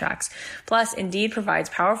long-term contracts. Plus, Indeed provides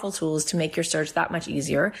powerful tools to make your search that much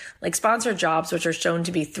easier, like sponsored jobs, which are shown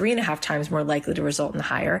to be 3.5 times more likely to result in a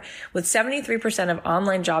hire. With 73% of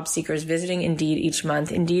online job seekers visiting Indeed each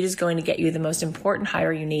month, Indeed is going to get you the most important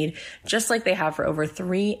hire you need, just like they have for over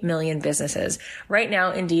 3 million businesses. Right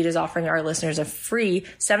now, Indeed is offering our listeners a free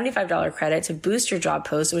 $75 credit to boost your job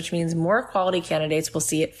post, which means more quality candidates will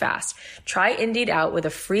see it fast. Try Indeed out with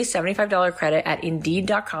a free $75 credit at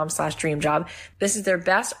Indeed.com/dreamjob. This is their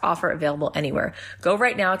best offer available anywhere. Go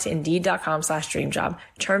right now to Indeed.com/dreamjob.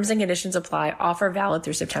 Terms and conditions apply. Offer valid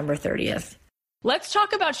through September 30th. Let's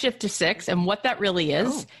talk about Shift to Six and what that really is.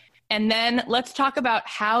 Oh. And then let's talk about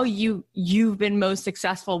how you've been most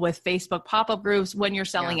successful with Facebook pop-up groups when you're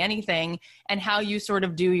selling anything, and how you sort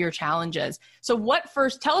of do your challenges. So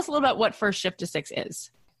tell us a little about what First Shift to Six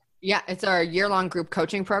is. Yeah, it's our year-long group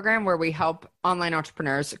coaching program where we help online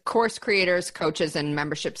entrepreneurs, course creators, coaches, and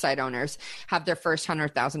membership site owners have their first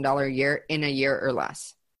 $100,000 a year in a year or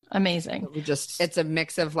less. Amazing. It's a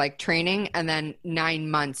mix of like training and then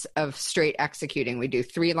 9 months of straight executing. We do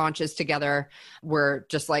 3 launches together. We're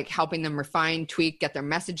just like helping them refine, tweak, get their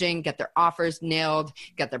messaging, get their offers nailed,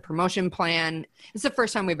 get their promotion plan. It's the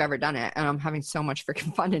first time we've ever done it, and I'm having so much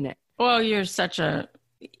freaking fun in it. Well, you're such a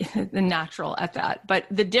natural at that. But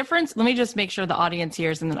the difference, let me just make sure the audience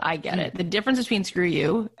hears and that I get it. The difference between Screw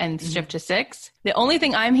You and Shift to Six, the only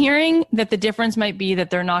thing I'm hearing that the difference might be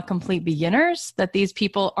that they're not complete beginners, that these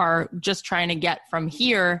people are just trying to get from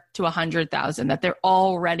here to 100,000, that they're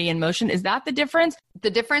already in motion. Is that the difference?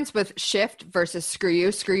 The difference with Shift versus Screw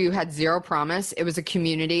You had zero promise. It was a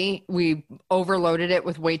community. We overloaded it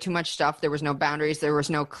with way too much stuff. There was no boundaries. There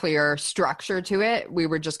was no clear structure to it. We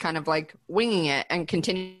were just kind of like winging it and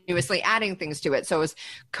continuously adding things to it. So it was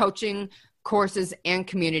coaching, courses, and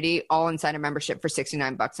community all inside a membership for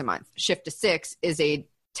 $69 a month. Shift to Six is a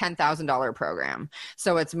 $10,000 program.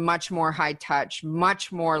 So it's much more high touch,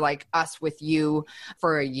 much more like us with you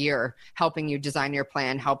for a year, helping you design your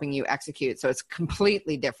plan, helping you execute. So it's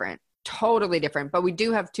completely different, totally different. But we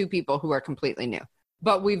do have 2 people who are completely new.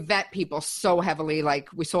 But we vet people so heavily. Like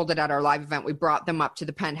we sold it at our live event. We brought them up to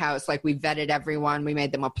the penthouse. Like we vetted everyone. We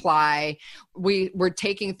made them apply. We're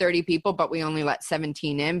taking 30 people, but we only let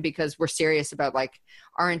 17 in because we're serious about like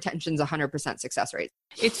our intentions, 100% success rate.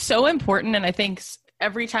 It's so important. And I think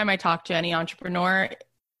every time I talk to any entrepreneur,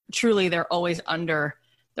 truly they're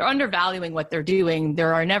undervaluing what they're doing.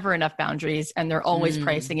 There are never enough boundaries, and they're always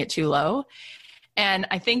pricing it too low. And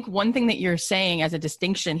I think one thing that you're saying as a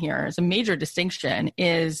distinction here, as a major distinction,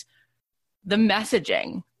 is the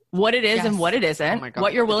messaging, what it is and what it isn't,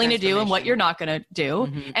 what you're willing to do and what you're not going to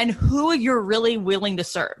do, and who you're really willing to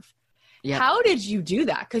serve. Yep. How did you do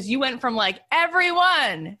that? Because you went from like,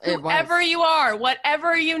 everyone, whoever you are,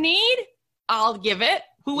 whatever you need, I'll give it.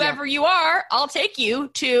 Whoever you are, I'll take you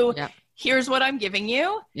to here's what I'm giving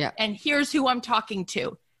you and here's who I'm talking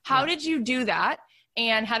to. How did you do that?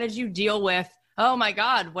 And how did you deal with, oh my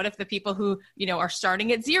God, what if the people who, are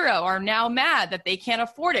starting at zero are now mad that they can't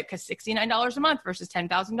afford it because $69 a month versus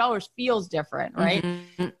 $10,000 feels different, right?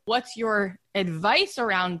 What's your advice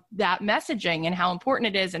around that messaging and how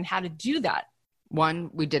important it is and how to do that? One,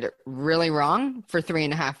 we did it really wrong for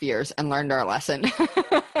 3.5 years and learned our lesson.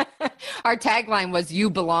 Our tagline was, "You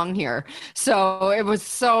belong here." So it was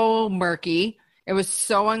so murky. It was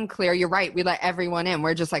so unclear. You're right. We let everyone in.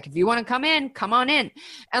 We're just like, if you want to come in, come on in.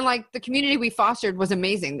 And like the community we fostered was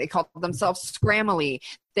amazing. They called themselves Scramily.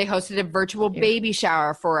 They hosted a virtual baby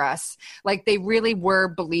shower for us. Like they really were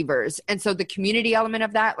believers. And so the community element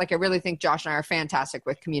of that, like I really think Josh and I are fantastic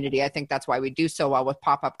with community. I think that's why we do so well with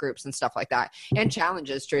pop-up groups and stuff like that and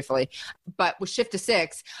challenges, truthfully. But with Shift to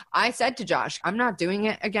Six, I said to Josh, I'm not doing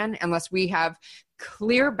it again unless we have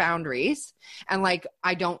clear boundaries and like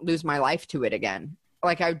I don't lose my life to it again.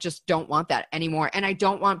 Like I just don't want that anymore. And I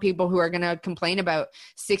don't want people who are going to complain about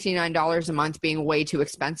 $69 a month being way too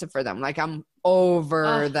expensive for them. Like I'm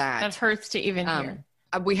over that. That hurts to even hear.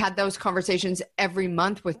 we had those conversations every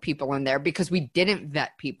month with people in there because we didn't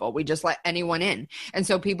vet people. We just let anyone in. And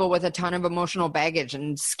so people with a ton of emotional baggage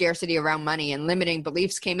and scarcity around money and limiting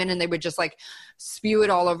beliefs came in, and they would just like spew it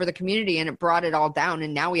all over the community, and it brought it all down.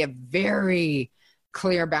 And now we have very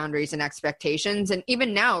clear boundaries and expectations. And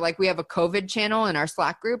even now, like we have a COVID channel in our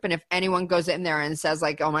Slack group. And if anyone goes in there and says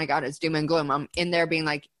like, oh my God, it's doom and gloom, I'm in there being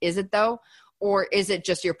like, is it though? Or is it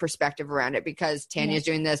just your perspective around it? Because Tanya's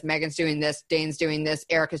doing this, Megan's doing this, Dane's doing this,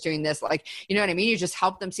 Erica's doing this. Like, you know what I mean? You just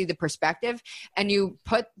help them see the perspective and you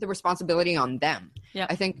put the responsibility on them. Yeah.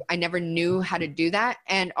 I think I never knew how to do that.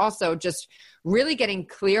 And also just really getting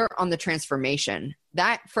clear on the transformation.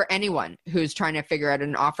 That for anyone who's trying to figure out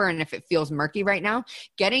an offer, and if it feels murky right now,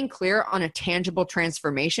 getting clear on a tangible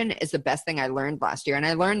transformation is the best thing I learned last year. And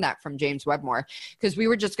I learned that from James Wedmore, because we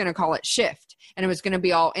were just going to call it Shift and it was going to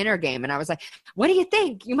be all inner game. And I was like, what do you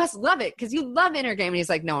think? You must love it because you love inner game. And he's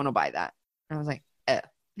like, no one will buy that. And I was like,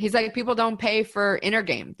 He's like, people don't pay for inner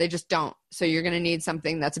game. They just don't. So you're going to need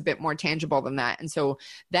something that's a bit more tangible than that. And so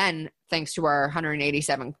then thanks to our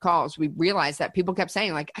 187 calls, we realized that people kept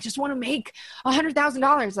saying like, I just want to make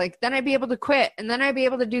 $100,000. Like then I'd be able to quit and then I'd be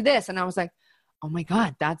able to do this. And I was like, oh my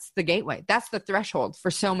God, that's the gateway. That's the threshold for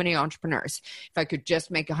so many entrepreneurs. If I could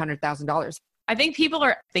just make $100,000. I think people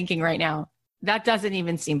are thinking right now, that doesn't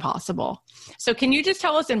even seem possible. So can you just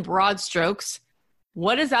tell us in broad strokes,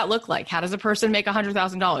 what does that look like? How does a person make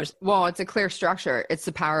 $100,000? Well, it's a clear structure. It's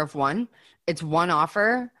the power of one. It's one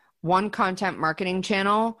offer, one content marketing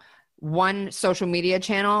channel, one social media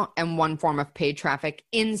channel, and one form of paid traffic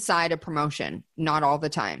inside a promotion, not all the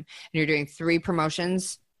time. And you're doing 3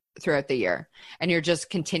 promotions throughout the year and you're just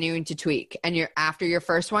continuing to tweak. And you're after your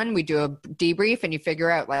first one, we do a debrief and you figure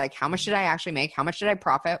out like, how much did I actually make? How much did I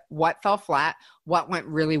profit? What fell flat? What went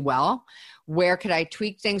really well? Where could I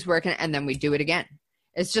tweak things? And then we do it again.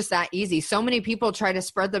 It's just that easy. So many people try to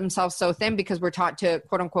spread themselves so thin because we're taught to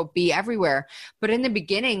quote unquote be everywhere. But in the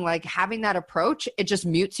beginning, like having that approach, it just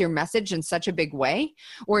mutes your message in such a big way,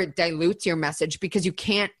 or it dilutes your message because you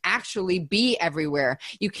can't actually be everywhere.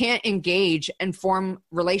 You can't engage and form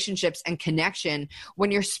relationships and connection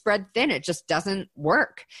when you're spread thin. It just doesn't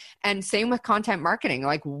work. And same with content marketing,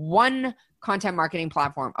 like one content marketing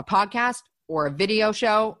platform, a podcast or a video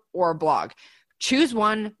show or a blog. Choose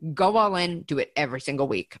one, go all in, do it every single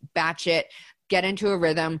week, batch it, get into a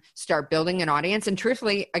rhythm, start building an audience. And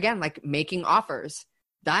truthfully, again, like making offers.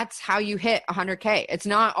 That's how you hit 100K. It's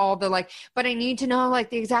not all the like, but I need to know like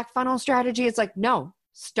the exact funnel strategy. It's like, no,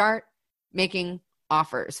 start making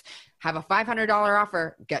offers. Have a $500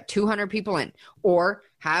 offer, get 200 people in, or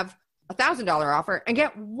have $1,000 offer and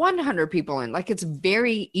get 100 people in. Like it's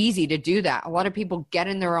very easy to do that. A lot of people get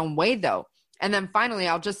in their own way though. And then finally,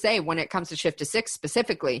 I'll just say when it comes to Shift to 6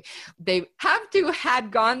 specifically, they have to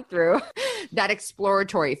had gone through that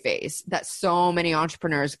exploratory phase that so many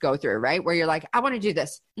entrepreneurs go through, right? Where you're like, I want to do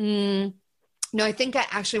this. No, I think I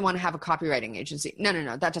actually want to have a copywriting agency. No,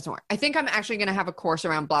 that doesn't work. I think I'm actually going to have a course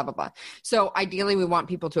around blah, blah, blah. So ideally we want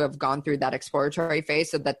people to have gone through that exploratory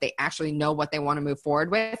phase so that they actually know what they want to move forward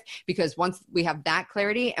with. Because once we have that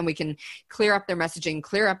clarity and we can clear up their messaging,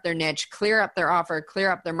 clear up their niche, clear up their offer, clear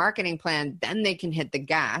up their marketing plan, then they can hit the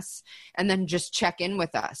gas and then just check in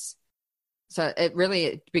with us. So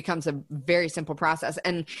it becomes a very simple process.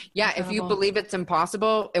 And yeah, incredible. If you believe it's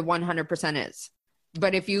impossible, it 100% is.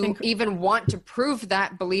 But if you even want to prove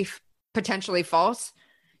that belief potentially false,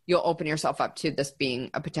 you'll open yourself up to this being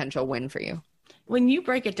a potential win for you. When you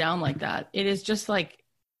break it down like that, it is just like,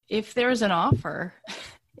 if there's an offer,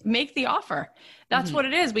 make the offer. That's what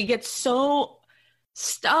it is. We get so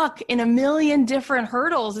stuck in a million different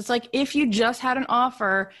hurdles. It's like, if you just had an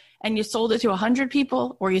offer and you sold it to 100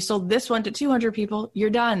 people, or you sold this one to 200 people,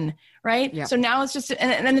 you're done. Right. Yeah. So now it's just,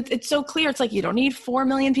 and then it's so clear. It's like, you don't need 4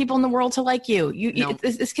 million people in the world to like you.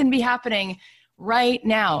 This can be happening right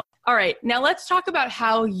now. All right. Now let's talk about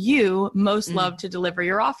how you most love to deliver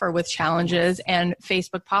your offer with challenges and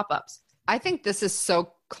Facebook pop-ups. I think this is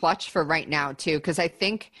so clutch for right now too, because I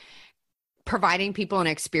think providing people an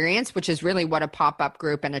experience, which is really what a pop-up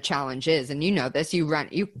group and a challenge is. And you know this, you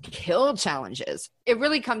kill challenges. It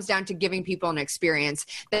really comes down to giving people an experience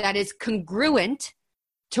that is congruent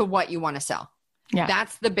to what you want to sell. Yeah.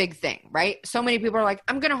 That's the big thing, right? So many people are like,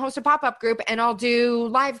 I'm going to host a pop-up group and I'll do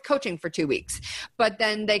live coaching for 2 weeks, but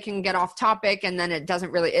then they can get off topic and then it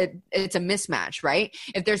doesn't really, it's a mismatch, right?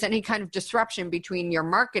 If there's any kind of disruption between your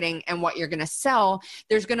marketing and what you're going to sell,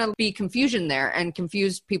 there's going to be confusion there, and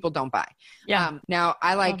confused people don't buy. Yeah. Now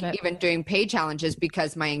I like even doing paid challenges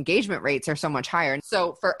because my engagement rates are so much higher.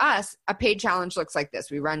 So for us, a paid challenge looks like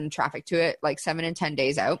this. We run traffic to it like 7 and 10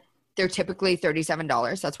 days out. They're typically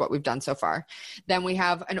 $37. That's what we've done so far. Then we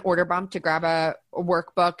have an order bump to grab a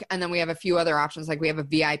workbook. And then we have a few other options. Like we have a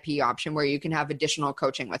VIP option where you can have additional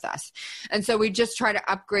coaching with us. And so we just try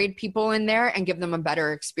to upgrade people in there and give them a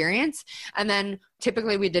better experience. And then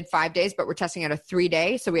typically we did 5 days, but we're testing out a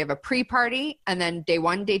 3-day. So we have a pre-party and then day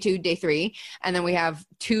 1, day 2, day 3. And then we have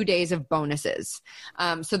 2 days of bonuses.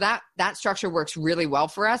 So that structure works really well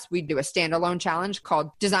for us. We do a standalone challenge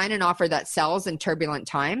called Design an Offer That Sells in Turbulent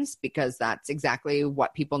Times, because that's exactly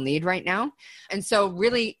what people need right now. And so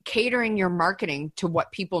really catering your marketing to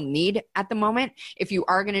what people need at the moment. If you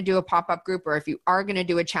are going to do a pop-up group or if you are going to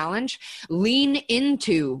do a challenge, lean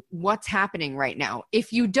into what's happening right now.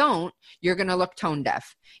 If you don't, you're going to look tone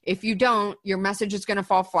deaf. If you don't, your message is going to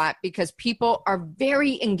fall flat because people are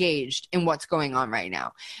very engaged in what's going on right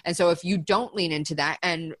now. And so if you don't lean into that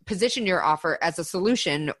and position your offer as a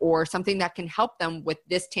solution or something that can help them with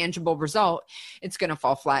this tangible result, it's going to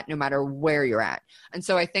fall flat no matter where you're at. And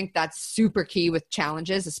so I think that's super key with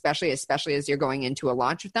challenges, especially as you're going into a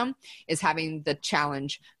launch with them, is having the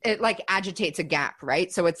challenge. It like agitates a gap,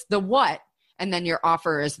 right? So it's the what, and then your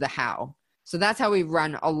offer is the how. So that's how we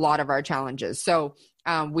run a lot of our challenges. So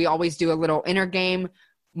we always do a little inner game,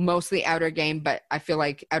 mostly outer game, but I feel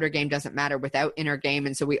like outer game doesn't matter without inner game.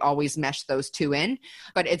 And so we always mesh those two in,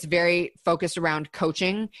 but it's very focused around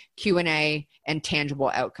coaching, Q&A, and tangible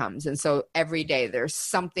outcomes. And so every day there's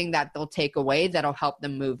something that they'll take away that'll help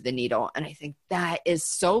them move the needle. And I think that is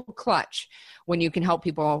so clutch when you can help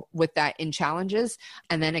people with that in challenges.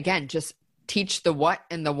 And then again, just teach the what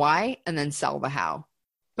and the why, and then sell the how.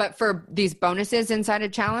 But for these bonuses inside a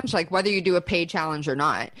challenge, like whether you do a paid challenge or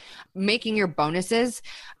not, making your bonuses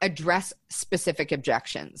address specific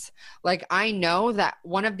objections. Like I know that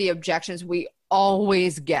one of the objections we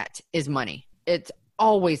always get is money. It's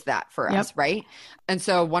always that for us, right? And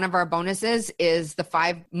so one of our bonuses is the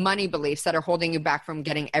 5 money beliefs that are holding you back from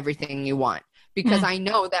getting everything you want. Because I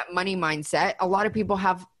know that money mindset, a lot of people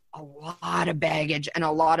have a lot of baggage and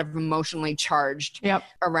a lot of emotionally charged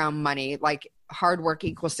around money, like hard work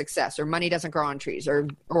equals success, or money doesn't grow on trees, or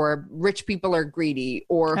rich people are greedy,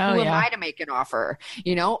 or who am I to make an offer?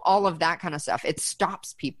 You know, all of that kind of stuff. It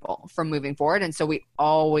stops people from moving forward. And so we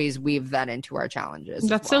always weave that into our challenges.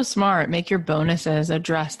 That's so smart. Make your bonuses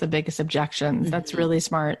address the biggest objections. That's really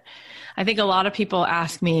smart. I think a lot of people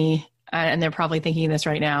ask me, and they're probably thinking this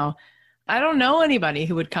right now, I don't know anybody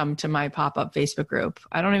who would come to my pop-up Facebook group.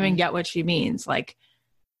 I don't even get what she means. Like,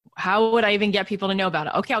 how would I even get people to know about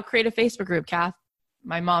it? Okay, I'll create a Facebook group, Kath.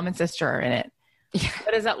 My mom and sister are in it.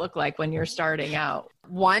 What does that look like when you're starting out?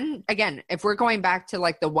 One, again, if we're going back to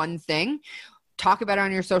like the one thing, talk about it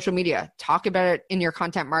on your social media, talk about it in your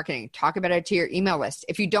content marketing, talk about it to your email list.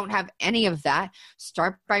 If you don't have any of that,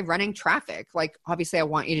 start by running traffic. Like, obviously I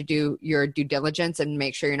want you to do your due diligence and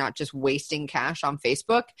make sure you're not just wasting cash on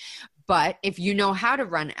Facebook. But if you know how to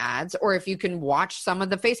run ads, or if you can watch some of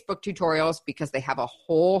the Facebook tutorials, because they have a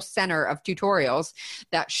whole center of tutorials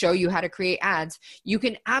that show you how to create ads, you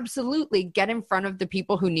can absolutely get in front of the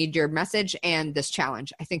people who need your message and this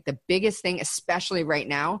challenge. I think the biggest thing, especially right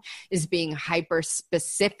now, is being hyper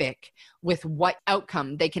specific with what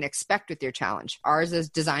outcome they can expect with your challenge. Ours is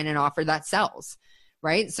design an offer that sells,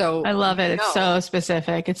 right? So I love it. It's so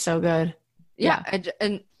specific. It's so good. Yeah.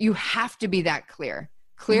 And you have to be that clear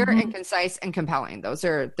and concise and compelling. Those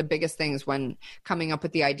are the biggest things when coming up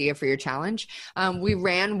with the idea for your challenge. We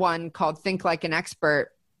ran one called Think Like an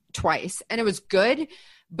Expert twice, and it was good,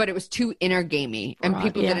 but it was too inner gamey, and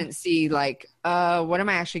people didn't see like, what am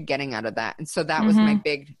I actually getting out of that? And so that was my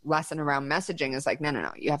big lesson around messaging, is like,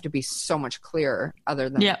 no. You have to be so much clearer other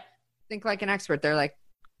than think like an expert. They're like,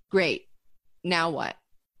 great. Now what?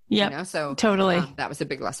 Yeah. You know? So totally. That was a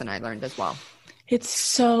big lesson I learned as well. It's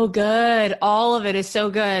so good. All of it is so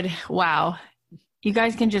good. Wow. You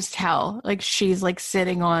guys can just tell, like, she's like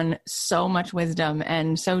sitting on so much wisdom.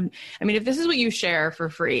 And so, I mean, if this is what you share for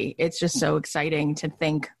free, it's just so exciting to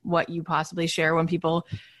think what you possibly share when people,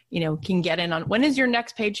 you know, can get in on, when is your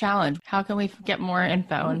next paid challenge? How can we get more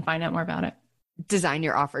info and find out more about it?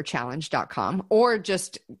 designyourofferchallenge.com, or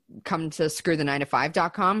just come to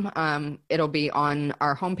screwthe9to5.com. It'll be on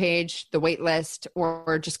our homepage, the wait list,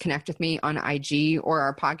 or just connect with me on IG or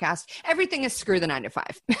our podcast. Everything is Screw the 9 to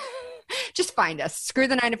 5. Just find us, Screw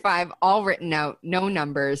the 9 to 5, all written out, no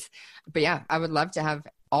numbers. But yeah, I would love to have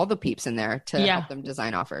all the peeps in there to help them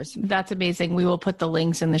design offers. That's amazing. We will put the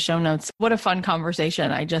links in the show notes. What a fun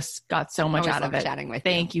conversation. I just got so much out of it. Chatting with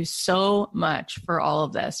Thank you so much for all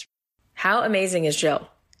of this. How amazing is Jill?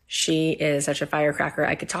 She is such a firecracker.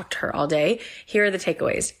 I could talk to her all day. Here are the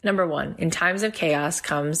takeaways. Number 1, in times of chaos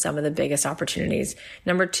comes some of the biggest opportunities.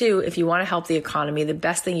 Number 2, if you want to help the economy, the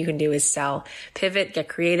best thing you can do is sell, pivot, get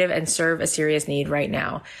creative, and serve a serious need right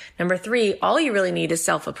now. Number 3, all you really need is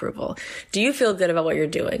self-approval. Do you feel good about what you're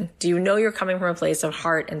doing? Do you know you're coming from a place of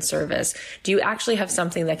heart and service? Do you actually have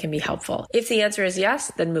something that can be helpful? If the answer is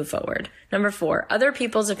yes, then move forward. Number 4, other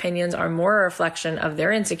people's opinions are more a reflection of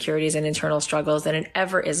their insecurities and internal struggles than it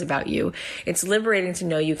ever is about you. It's liberating to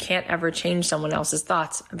know you can't ever change someone else's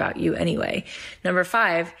thoughts about you anyway. Number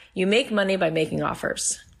 5, you make money by making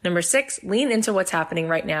offers. Number 6, lean into what's happening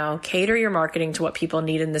right now, cater your marketing to what people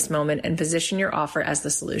need in this moment, and position your offer as the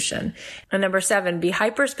solution. And number 7, be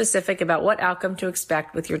hyper specific about what outcome to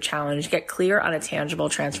expect with your challenge. Get clear on a tangible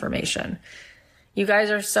transformation. You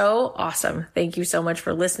guys are so awesome. Thank you so much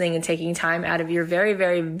for listening and taking time out of your very,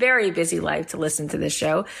 very, very busy life to listen to this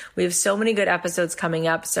show. We have so many good episodes coming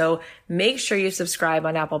up, so make sure you subscribe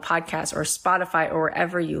on Apple Podcasts or Spotify or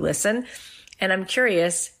wherever you listen. And I'm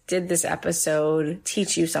curious, did this episode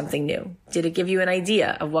teach you something new? Did it give you an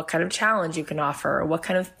idea of what kind of challenge you can offer or what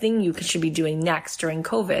kind of thing you should be doing next during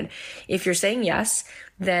COVID? If you're saying yes,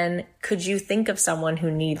 then could you think of someone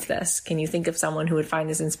who needs this? Can you think of someone who would find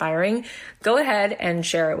this inspiring? Go ahead and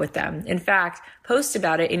share it with them. In fact, post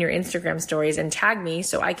about it in your Instagram stories and tag me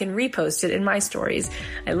so I can repost it in my stories.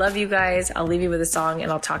 I love you guys. I'll leave you with a song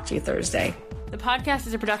and I'll talk to you Thursday. The podcast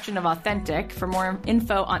is a production of Authentic. For more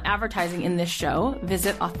info on advertising in this show,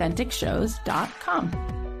 visit AuthenticShows.com.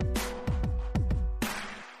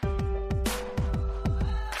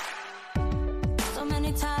 So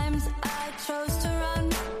many times I chose to run.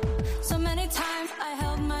 So many times I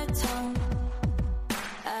held my tongue.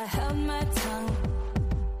 I held my tongue.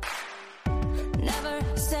 Never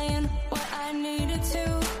saying what I needed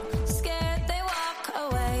to. Scared they walk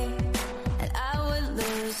away and I would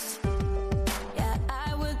lose. Yeah,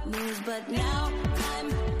 I would lose. But now I'm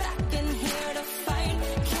back in here to fight.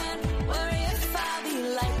 Can't worry if I'll be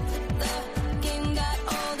like the game got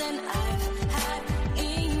old and I've had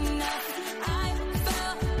enough. I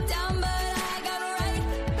fell down but I got right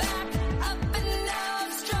back up and now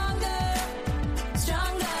I'm stronger,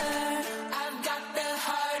 stronger. I've got the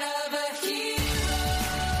heart of a hero,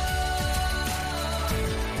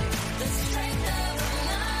 the strength of a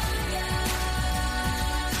lion.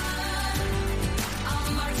 I'll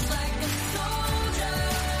march like a soldier,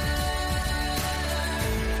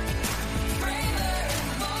 braver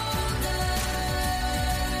and bolder.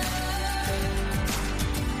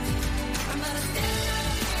 I'm gonna stand up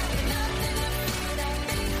here with nothing to fear. That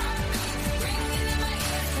big heartbeat ringing in my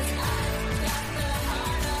ears 'cause I've got the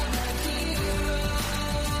heart of a hero.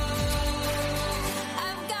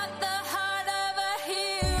 I've got the heart of a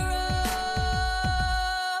hero.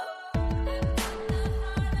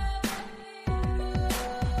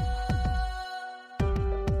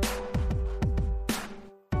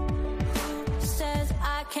 Who says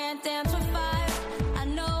I can't dance with fire? I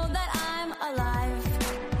know that I'm alive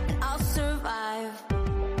and I'll survive.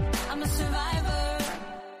 I'm a survivor.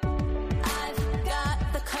 I've got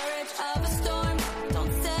the courage of a storm.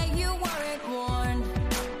 Don't say you weren't warned,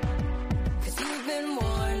 'cause you've been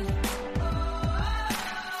warned.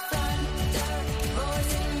 Thunder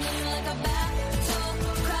roars in me like a battle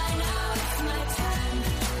cry. Now it's my time.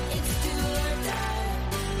 It's do or die.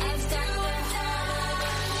 It's do or die.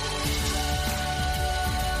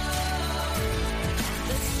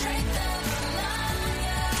 The strength of a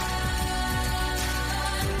lion.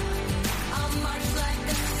 I'll march like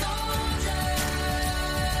a soldier,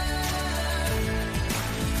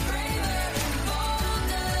 braver and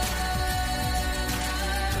bolder.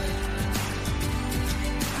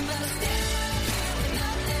 I'm gonna stand up here with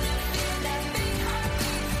nothing to fear. That big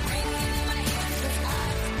heartbeat ringing in my ears 'cause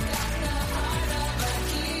I've got the heart of a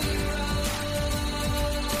hero.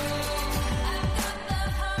 I've got the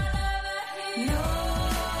heart of a hero. No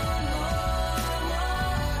more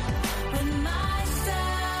with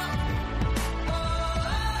myself.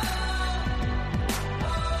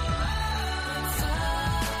 It's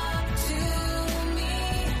up to me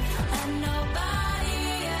and nobody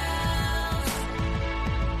else.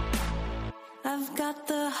 I've got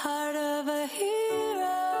the heart of a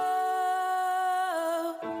hero,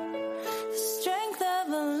 the strength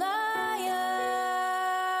of a lion.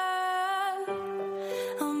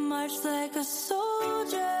 I'll march like a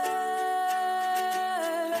soldier,